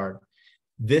administration card.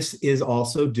 This is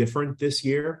also different this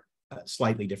year,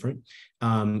 slightly different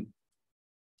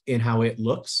in how it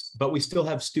looks, but we still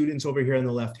have students over here on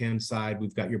the left-hand side.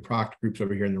 We've got your proctor groups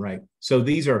over here on the right. So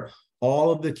these are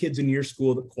all of the kids in your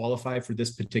school that qualify for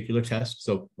this particular test.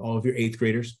 So all of your 8th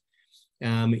graders,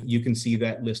 you can see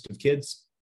that list of kids.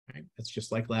 Right? That's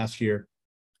just like last year.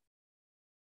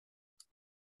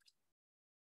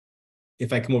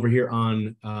 If I come over here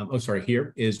on,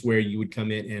 here is where you would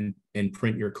come in and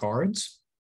print your cards.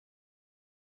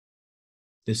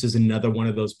 This is another one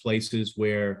of those places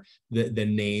where the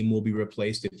name will be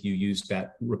replaced if you use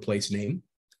that replace name.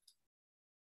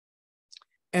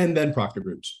 And then proctor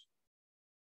groups.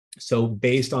 So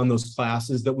based on those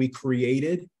classes that we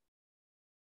created,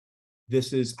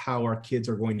 this is how our kids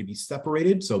are going to be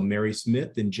separated. So Mary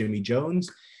Smith and Jimmy Jones.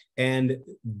 And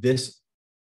this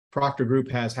proctor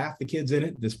group has half the kids in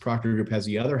it. This proctor group has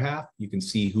the other half. You can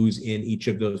see who's in each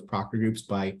of those proctor groups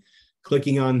by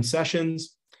clicking on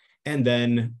sessions. And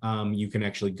then you can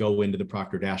actually go into the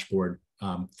proctor dashboard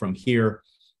from here.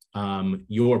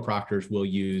 Your proctors will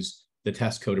use the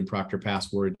test code and proctor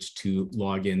passwords to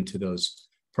log into those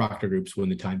proctor groups when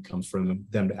the time comes for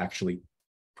them to actually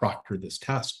proctor this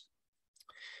test.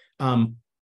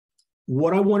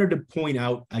 What I wanted to point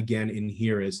out again in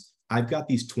here is I've got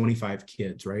these 25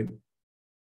 kids, right?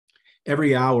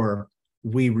 Every hour,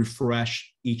 we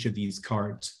refresh each of these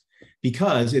cards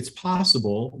because it's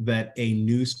possible that a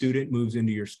new student moves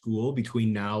into your school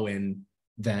between now and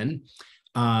then,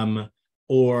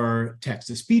 or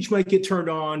text-to-speech might get turned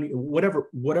on,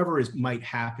 whatever might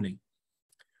happening.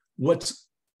 What's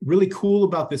really cool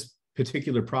about this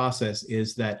particular process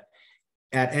is that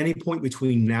at any point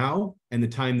between now and the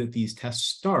time that these tests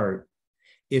start,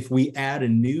 if we add a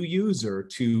new user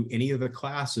to any of the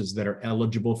classes that are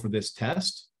eligible for this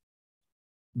test,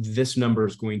 this number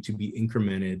is going to be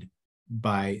incremented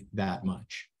by that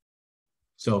much.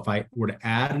 So if I were to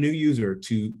add a new user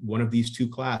to one of these two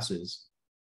classes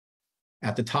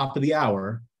at the top of the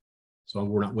hour, so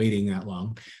we're not waiting that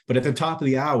long, but at the top of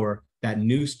the hour, that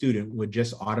new student would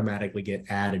just automatically get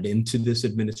added into this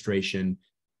administration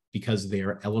because they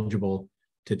are eligible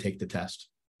to take the test.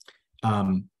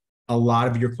 A lot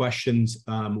of your questions,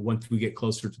 once we get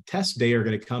closer to test day, are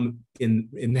going to come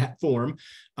in that form.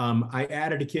 I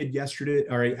added a kid yesterday,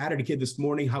 or I added a kid this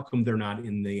morning. How come they're not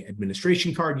in the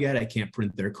administration card yet? I can't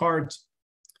print their cards.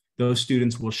 Those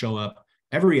students will show up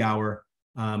every hour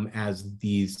as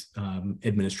these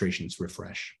administrations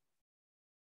refresh.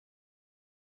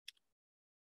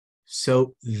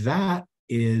 So that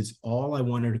is all I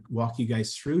wanted to walk you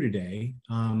guys through today.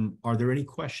 Are there any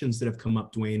questions that have come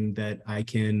up, Dwayne, that I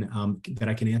can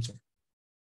answer?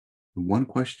 One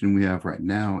question we have right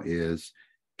now is,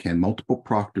 can multiple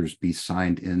proctors be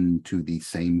signed into the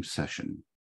same session?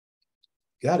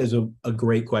 That is a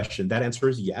great question. That answer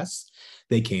is yes,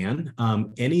 they can.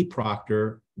 Any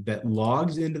proctor that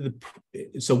logs into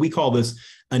so we call this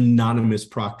anonymous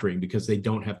proctoring because they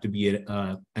don't have to be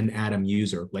an Adam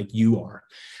user like you are.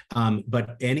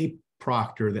 But any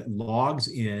proctor that logs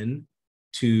in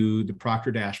to the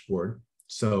proctor dashboard.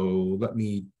 So let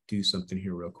me do something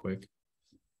here real quick.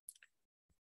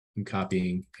 I'm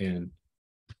copying and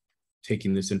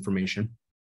taking this information.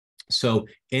 So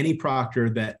any proctor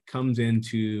that comes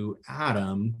into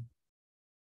Adam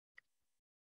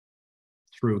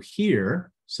through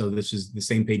here, so this is the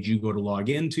same page you go to log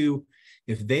into.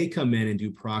 If they come in and do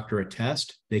proctor a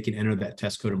test, they can enter that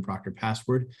test code and proctor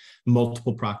password.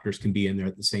 Multiple proctors can be in there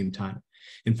at the same time.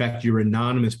 In fact, your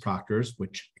anonymous proctors,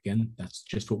 which again, that's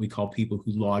just what we call people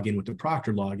who log in with the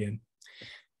proctor login.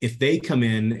 If they come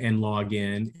in and log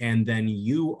in, and then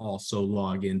you also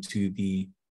log into the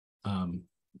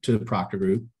to the proctor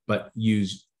group, but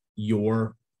use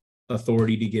your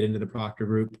authority to get into the proctor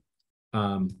group.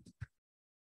 I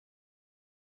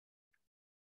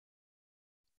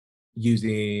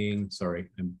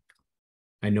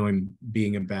know I'm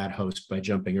being a bad host by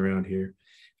jumping around here.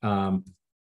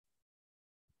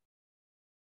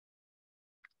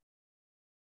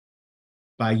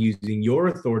 By using your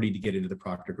authority to get into the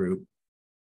proctor group,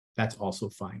 that's also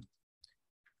fine.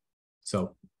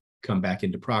 So come back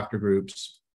into proctor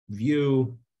groups,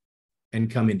 view,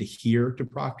 and come into here to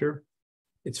proctor.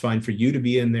 It's fine for you to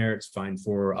be in there. It's fine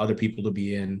for other people to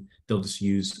be in. They'll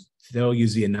use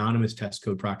the anonymous test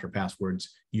code proctor passwords.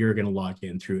 You're going to log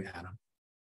in through Adam.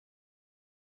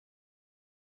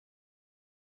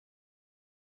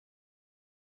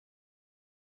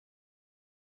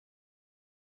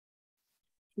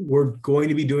 We're going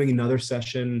to be doing another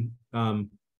session on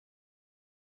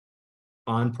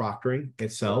proctoring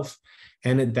itself.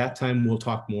 And at that time, we'll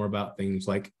talk more about things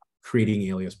like creating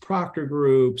alias proctor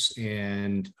groups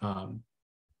and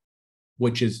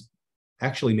which is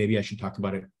actually, maybe I should talk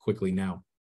about it quickly now.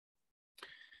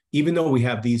 Even though we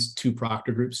have these two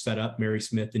proctor groups set up, Mary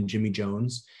Smith and Jimmy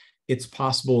Jones, it's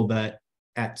possible that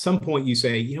at some point you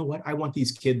say, you know what, I want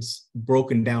these kids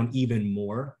broken down even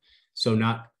more. So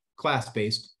not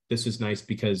class-based. This is nice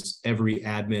because every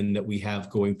admin that we have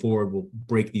going forward will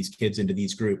break these kids into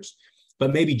these groups.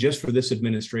 But maybe just for this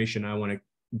administration, I want to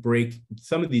break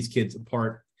some of these kids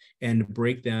apart and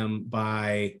break them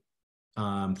by, so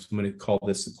I'm going to call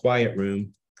this the quiet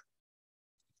room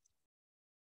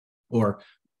or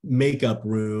makeup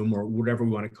room or whatever we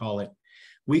want to call it.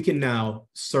 We can now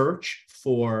search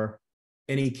for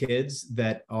any kids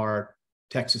that are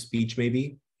text-to-speech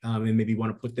maybe, and maybe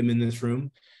want to put them in this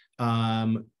room.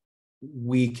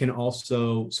 We can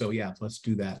also, so yeah, let's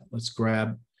do that. Let's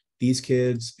grab these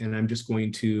kids and I'm just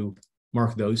going to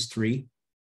mark those three.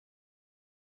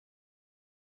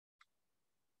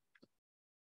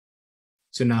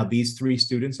 So now these three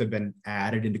students have been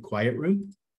added into quiet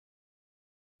room.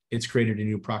 It's created a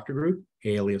new proctor group,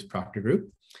 alias proctor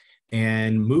group,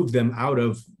 and moved them out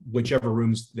of whichever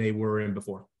rooms they were in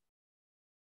before.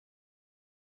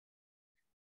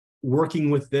 Working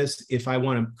with this, if I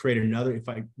want to create another,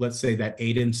 let's say that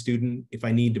Aiden student, if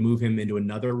I need to move him into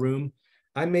another room,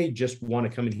 I may just want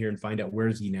to come in here and find out where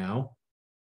is he now.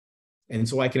 And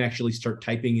so I can actually start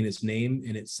typing in his name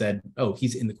and it said, oh,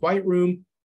 he's in the quiet room.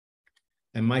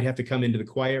 I might have to come into the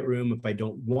quiet room. If I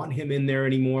don't want him in there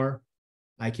anymore,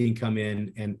 I can come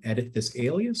in and edit this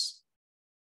alias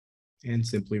and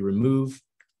simply remove.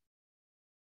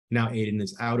 Now Aiden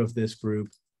is out of this group,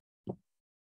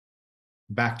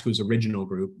 back to his original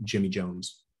group, Jimmy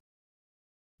Jones.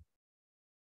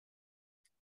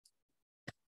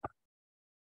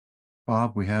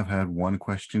 Bob, we have had one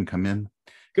question come in.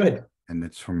 Good. And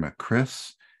it's from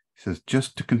Chris. says,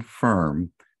 just to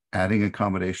confirm, adding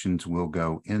accommodations will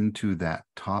go into that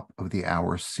top of the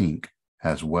hour sync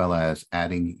as well as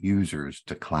adding users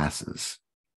to classes.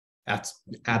 That's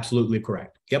absolutely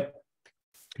correct. Yep.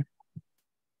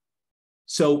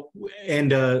 So,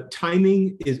 and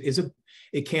timing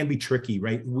it can be tricky,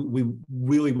 right? We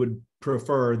really would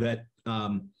prefer that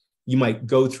you might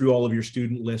go through all of your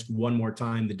student list one more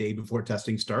time the day before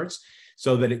testing starts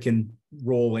so that it can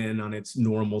roll in on its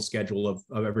normal schedule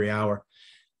of every hour.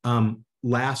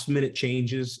 Last minute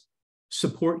changes,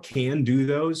 support can do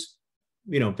those.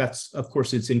 That's, of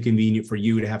course, it's inconvenient for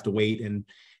you to have to wait, and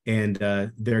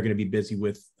they're going to be busy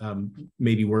with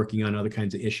maybe working on other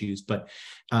kinds of issues, but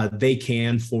they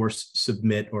can force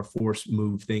submit or force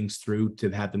move things through to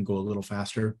have them go a little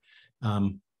faster.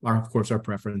 Of course, our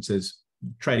preference is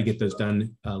try to get those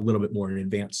done a little bit more in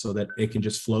advance so that it can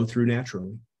just flow through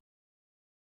naturally.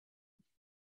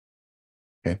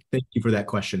 Okay. Thank you for that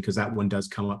question, because that one does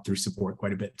come up through support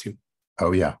quite a bit too.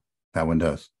 Oh yeah, that one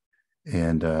does.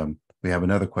 And we have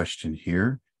another question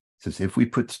here. It says, if we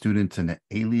put students in an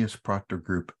alias proctor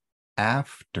group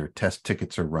after test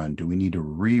tickets are run, do we need to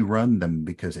rerun them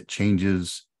because it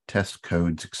changes test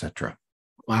codes, etc.?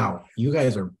 Wow, you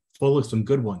guys are full of some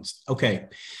good ones. Okay,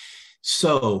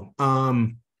 so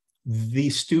the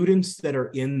students that are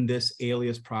in this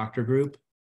alias proctor group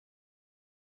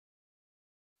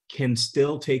can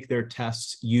still take their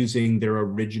tests using their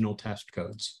original test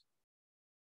codes.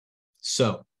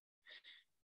 So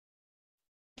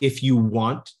if you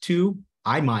want to,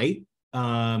 I might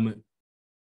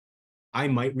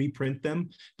reprint them,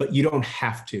 but you don't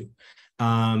have to.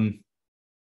 So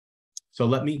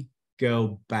let me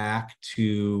go back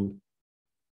to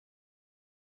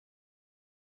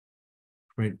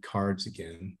print cards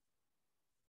again.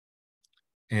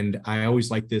 And I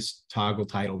always like this toggle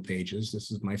title pages.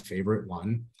 This is my favorite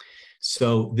one.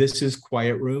 So this is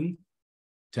Quiet Room,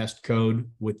 test code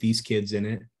with these kids in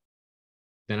it.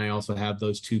 Then I also have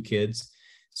those two kids.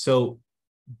 So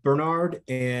Bernard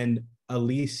and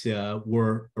Alicia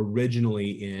were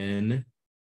originally in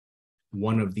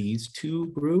one of these two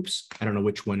groups. I don't know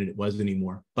which one it was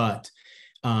anymore, but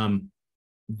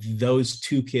those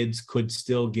two kids could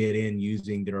still get in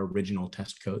using their original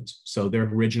test codes. So their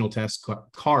original test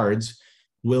cards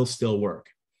will still work.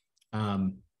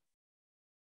 But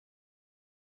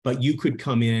you could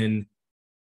come in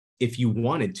if you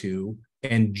wanted to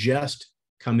and just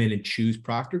come in and choose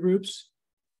proctor groups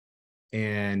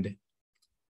and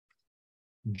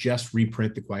just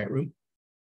reprint the Quiet Room.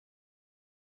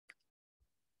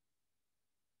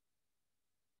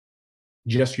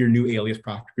 Just your new alias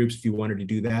proctor groups if you wanted to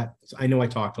do that. So I know I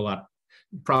talked a lot,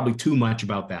 probably too much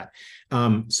about that.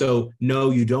 So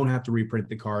no, you don't have to reprint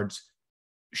the cards.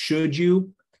 Should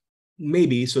you?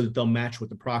 Maybe, so that they'll match what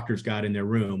the proctors got in their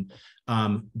room.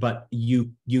 But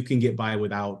you can get by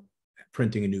without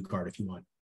printing a new card if you want.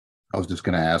 I was just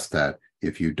going to ask that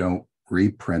if you don't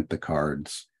reprint the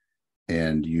cards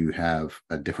and you have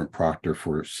a different proctor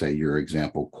for, say, your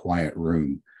example, Quiet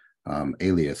Room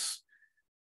alias,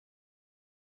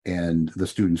 and the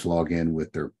students log in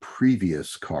with their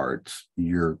previous cards,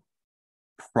 your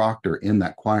proctor in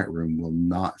that Quiet Room will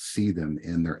not see them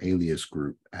in their alias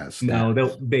group as staff. No,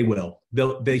 they will.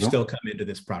 They still come into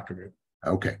this proctor group.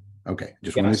 Okay.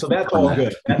 Just so that's all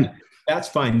good. That's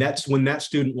fine. That's when that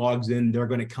student logs in, they're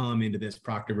going to come into this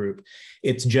proctor group.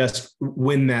 It's just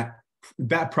when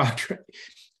that proctor,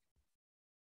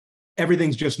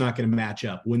 everything's just not going to match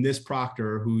up. When this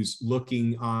proctor who's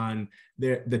looking on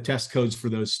the test codes for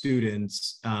those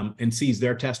students and sees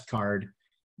their test card,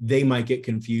 they might get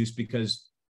confused because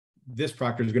this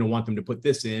proctor is going to want them to put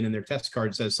this in and their test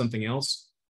card says something else.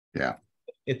 Yeah.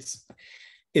 It's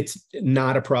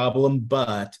not a problem,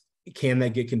 but can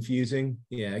that get confusing?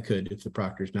 Yeah, it could if the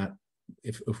proctor's not,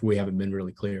 if we haven't been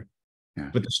really clear. Yeah.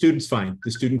 But the student's fine.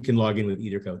 The student can log in with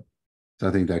either code. So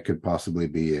I think that could possibly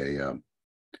be a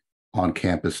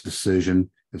on-campus decision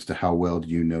as to how well do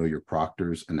you know your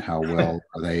proctors and how well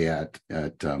are they at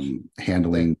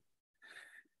handling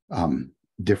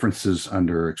differences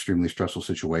under extremely stressful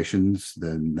situations.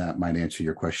 Then that might answer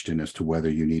your question as to whether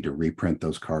you need to reprint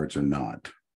those cards or not.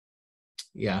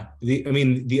 Yeah.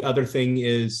 The other thing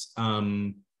is,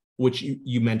 which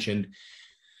you mentioned,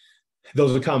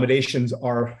 those accommodations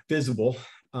are visible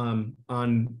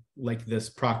on like this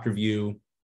proctor view.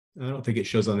 I don't think it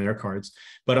shows on their cards,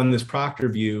 but on this proctor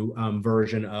view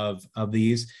version of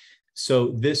these.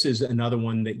 So this is another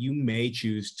one that you may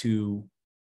choose to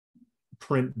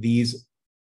print these,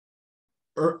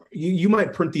 or you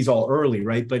might print these all early,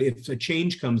 right? But if a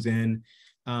change comes in,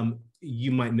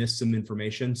 you might miss some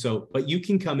information. So, but you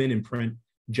can come in and print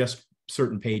just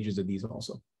certain pages of these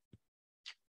also.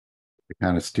 To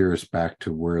kind of steer us back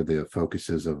to where the focus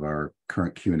is of our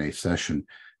current Q&A session,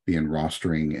 being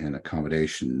rostering and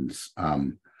accommodations.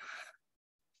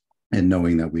 And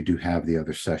knowing that we do have the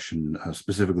other session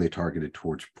specifically targeted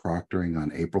towards proctoring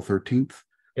on April 13th.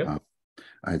 Yep.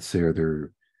 I'd say, are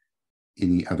there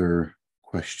any other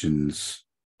questions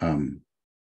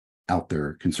out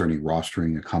there concerning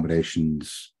rostering,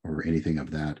 accommodations, or anything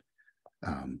of that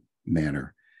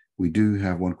manner? We do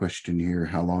have one question here.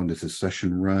 How long does this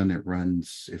session run? It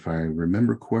runs, if I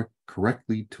remember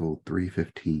correctly, till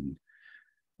 3:15,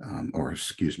 or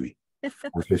excuse me,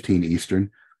 4:15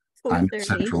 Eastern. I'm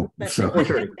Central, so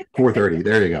 4:30. 4:30.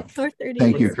 There you go. 4:30.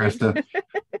 Thank you, Krista.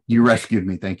 You rescued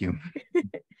me. Thank you.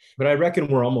 But I reckon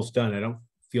we're almost done. I don't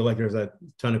feel like there's a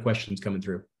ton of questions coming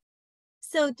through.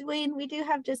 So Dwayne, we do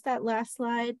have just that last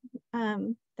slide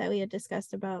that we had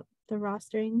discussed about the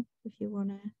rostering. If you want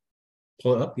to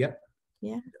pull it up, yep.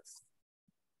 Yeah.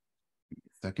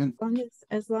 Second.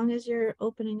 As long as you're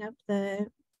opening up the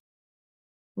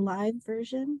live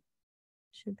version,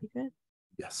 should be good.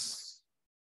 Yes.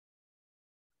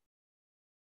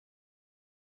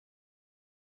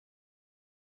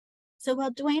 So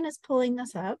while Dwayne is pulling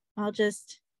this up, I'll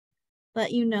just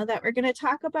let you know that we're going to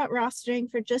talk about rostering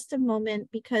for just a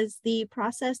moment, because the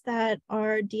process that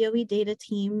our DOE data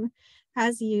team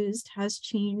has used has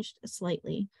changed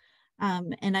slightly.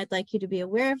 And I'd like you to be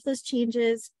aware of those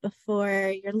changes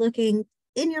before you're looking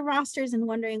in your rosters and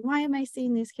wondering, why am I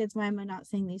seeing these kids? Why am I not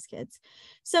seeing these kids?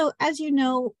 So as you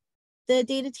know, the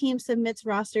data team submits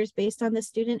rosters based on the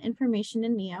student information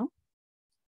in NEO.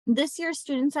 This year,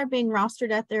 students are being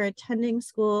rostered at their attending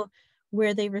school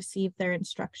where they receive their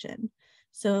instruction.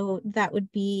 So that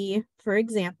would be, for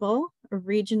example, a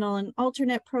regional and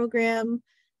alternate program,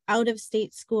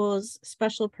 out-of-state schools,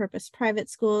 special purpose private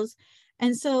schools.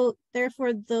 And so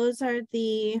therefore, those are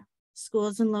the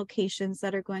schools and locations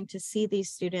that are going to see these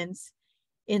students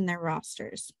in their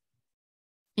rosters.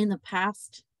 In the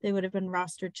past, they would have been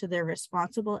rostered to their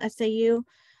responsible SAU.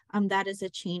 That is a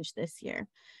change this year.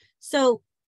 So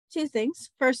two things.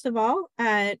 First of all,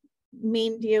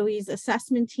 Maine DOE's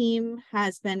assessment team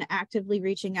has been actively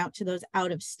reaching out to those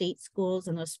out-of-state schools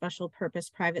and those special purpose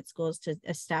private schools to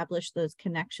establish those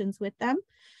connections with them,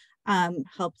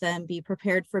 help them be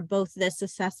prepared for both this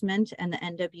assessment and the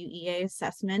NWEA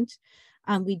assessment.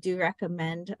 We do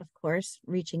recommend, of course,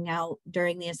 reaching out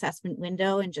during the assessment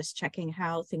window and just checking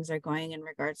how things are going in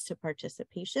regards to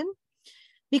participation.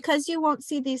 Because you won't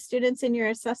see these students in your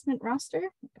assessment roster,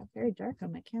 it got very dark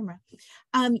on my camera.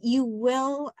 You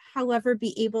will, however,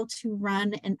 be able to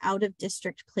run an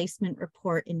out-of-district placement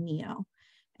report in NEO.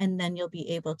 And then you'll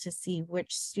be able to see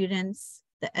which students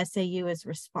the SAU is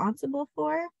responsible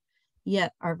for,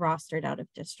 yet are rostered out of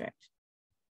district.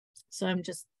 So I'm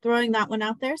just throwing that one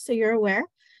out there so you're aware.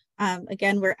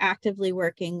 Again, we're actively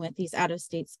working with these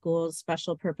out-of-state schools,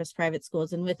 special purpose private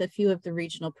schools, and with a few of the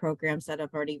regional programs that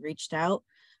have already reached out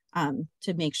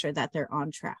to make sure that they're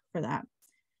on track for that.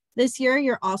 This year,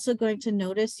 you're also going to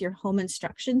notice your home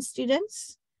instruction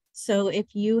students. So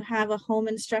if you have a home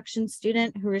instruction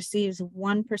student who receives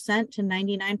 1% to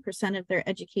 99% of their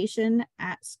education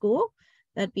at school,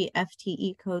 that'd be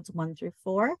FTE codes 1 through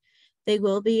 4. They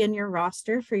will be in your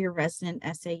roster for your resident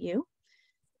SAU.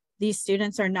 These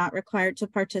students are not required to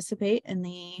participate in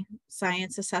the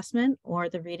science assessment or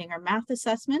the reading or math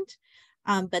assessment,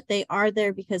 but they are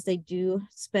there because they do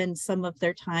spend some of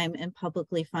their time in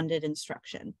publicly funded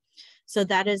instruction. So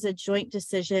that is a joint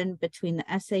decision between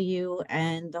the SAU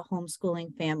and the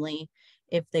homeschooling family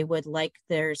if they would like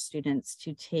their students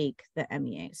to take the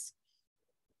MEAs.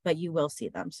 But you will see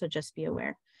them, so just be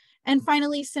aware. And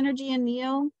finally, Synergy and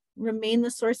NEO remain the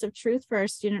source of truth for our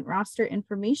student roster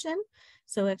information.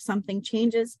 So if something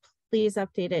changes, please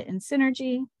update it in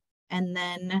Synergy. And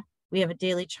then we have a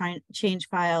daily change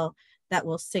file that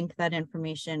will sync that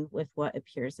information with what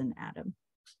appears in Atom.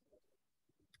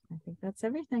 I think that's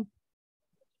everything.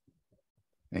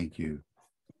 Thank you.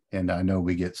 And I know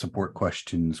we get support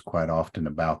questions quite often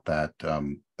about that.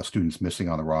 A student's missing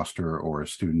on the roster, or a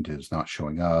student is not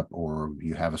showing up, or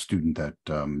you have a student that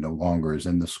no longer is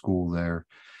in the school there.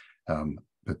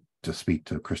 But to speak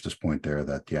to Krista's point there,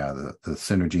 that yeah, the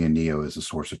Synergy and NEO is a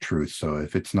source of truth. So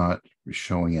if it's not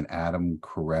showing in Atom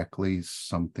correctly,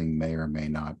 something may or may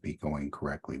not be going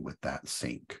correctly with that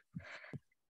sync.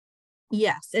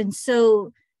 Yes, and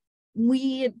so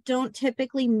we don't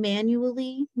typically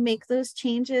manually make those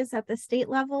changes at the state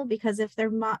level, because if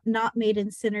they're not made in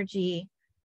Synergy,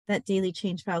 that daily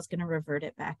change file is going to revert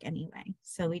it back anyway.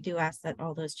 So we do ask that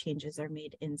all those changes are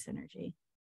made in Synergy.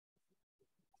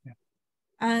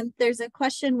 There's a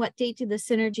question, what date do the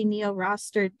Synergy Neo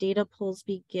roster data pulls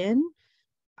begin?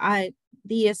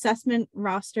 The assessment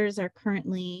rosters are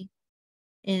currently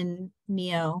in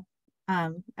Neo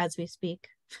as we speak.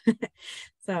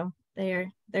 So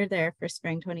they're there for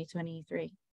spring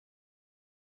 2023.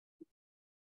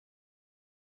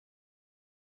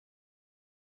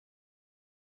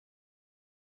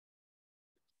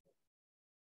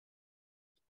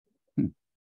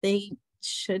 They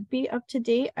should be up to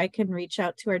date. I can reach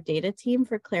out to our data team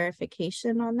for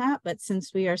clarification on that, but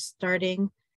since we are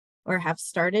starting or have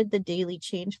started the daily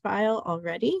change file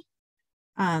already,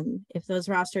 if those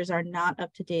rosters are not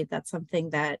up to date, that's something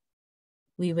that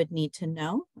we would need to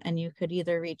know. And you could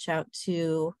either reach out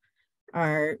to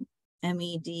our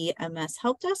MED/MS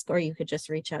help desk, or you could just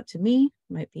reach out to me.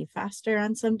 Might be faster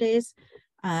on some days.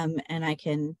 And I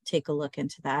can take a look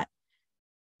into that.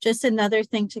 Just another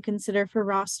thing to consider for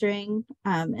rostering,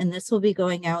 and this will be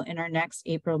going out in our next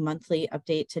April monthly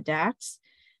update to DAX,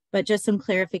 but just some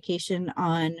clarification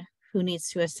on who needs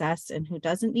to assess and who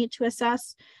doesn't need to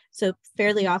assess. So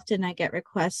fairly often I get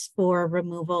requests for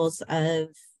removals of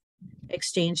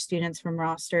exchange students from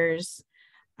rosters.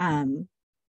 That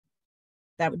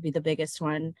would be the biggest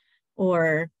one,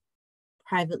 or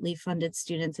privately funded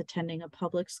students attending a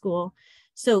public school.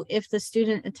 So if the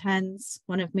student attends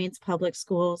one of Maine's public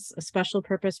schools, a special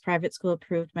purpose private school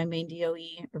approved by Maine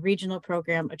DOE, a regional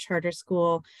program, a charter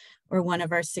school, or one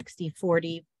of our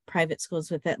 60/40 private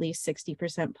schools with at least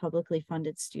 60% publicly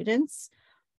funded students,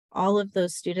 all of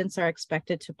those students are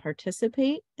expected to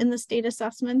participate in the state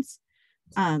assessments,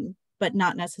 but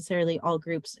not necessarily all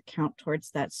groups count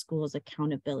towards that school's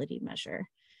accountability measure.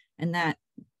 And that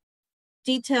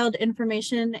detailed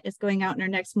information is going out in our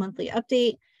next monthly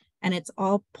update, and it's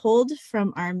all pulled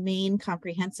from our Maine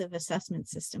Comprehensive Assessment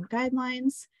System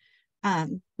guidelines,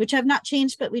 which have not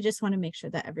changed, but we just want to make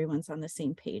sure that everyone's on the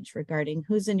same page regarding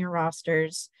who's in your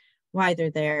rosters, why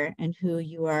they're there, and who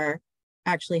you are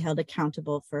actually held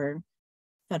accountable for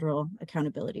federal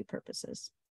accountability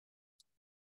purposes.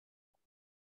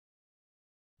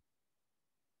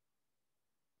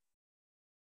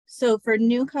 So for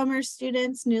newcomer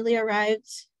students, newly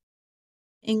arrived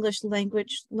English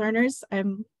language learners,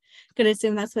 I'm going to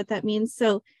assume that's what that means.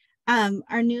 So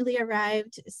our newly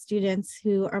arrived students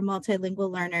who are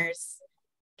multilingual learners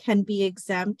can be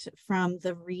exempt from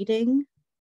the reading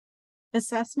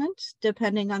assessment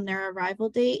depending on their arrival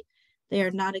date. They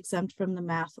are not exempt from the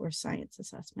math or science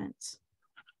assessments.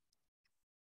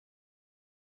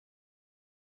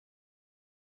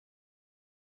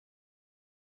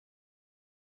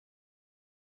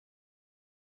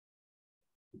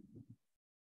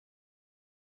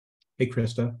 Hey,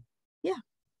 Krista. Yeah.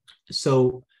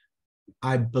 So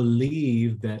I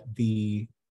believe that the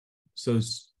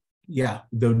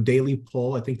daily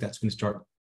poll, I think that's going to start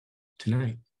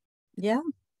tonight. Yeah.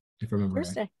 If I remember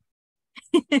Thursday.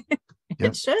 right.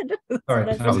 It should. All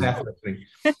right. I was half listening.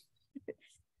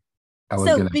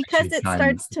 So because it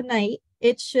starts tonight,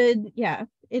 it should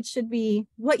be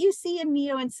what you see in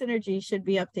Neo and Synergy should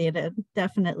be updated.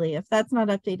 Definitely. If that's not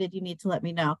updated, you need to let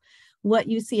me know. What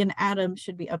you see in Atom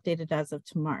should be updated as of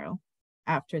tomorrow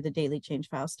after the daily change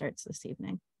file starts this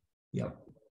evening. Yep.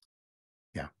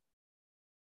 Yeah.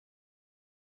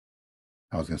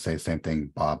 I was going to say the same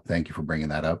thing, Bob. Thank you for bringing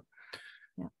that up.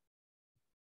 Yeah.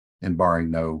 And barring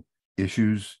no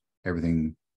issues,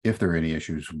 everything, if there are any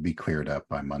issues, will be cleared up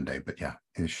by Monday. But yeah,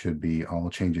 it should be, all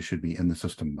changes should be in the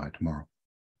system by tomorrow.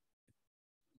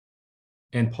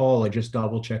 And Paul, I just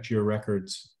double checked your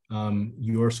records.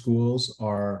 Your schools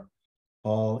are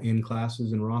all in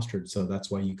classes and rostered, so that's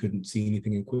why you couldn't see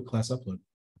anything in quick class upload.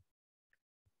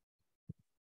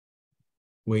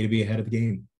 Way to be ahead of the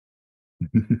game.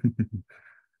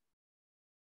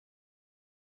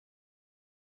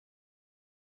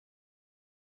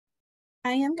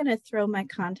 I am going to throw my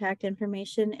contact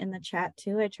information in the chat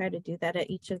too. I try to do that at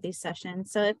each of these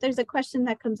sessions. So if there's a question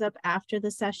that comes up after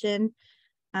the session,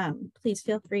 please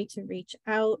feel free to reach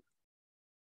out.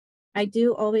 I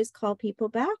do always call people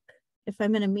back. If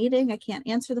I'm in a meeting, I can't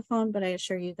answer the phone, but I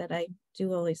assure you that I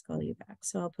do always call you back.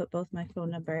 So I'll put both my phone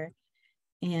number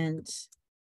and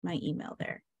my email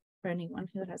there for anyone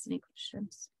who has any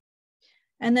questions.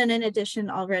 And then in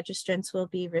addition, all registrants will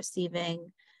be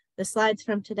receiving the slides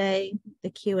from today,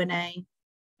 the Q&A,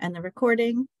 and the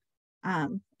recording.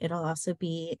 It'll also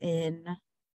be in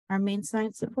our Maine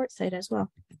Science support site as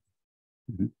well.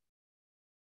 Mm-hmm.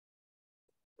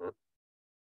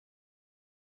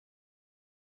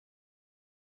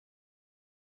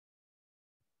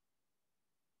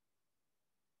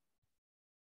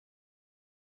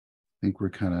 I think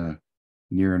we're kind of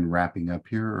nearing wrapping up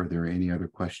here. Are there any other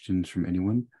questions from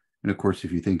anyone? And of course,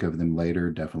 if you think of them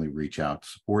later, definitely reach out to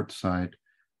support side,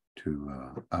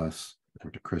 to us or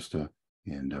to Krista,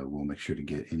 and we'll make sure to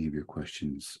get any of your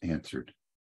questions answered.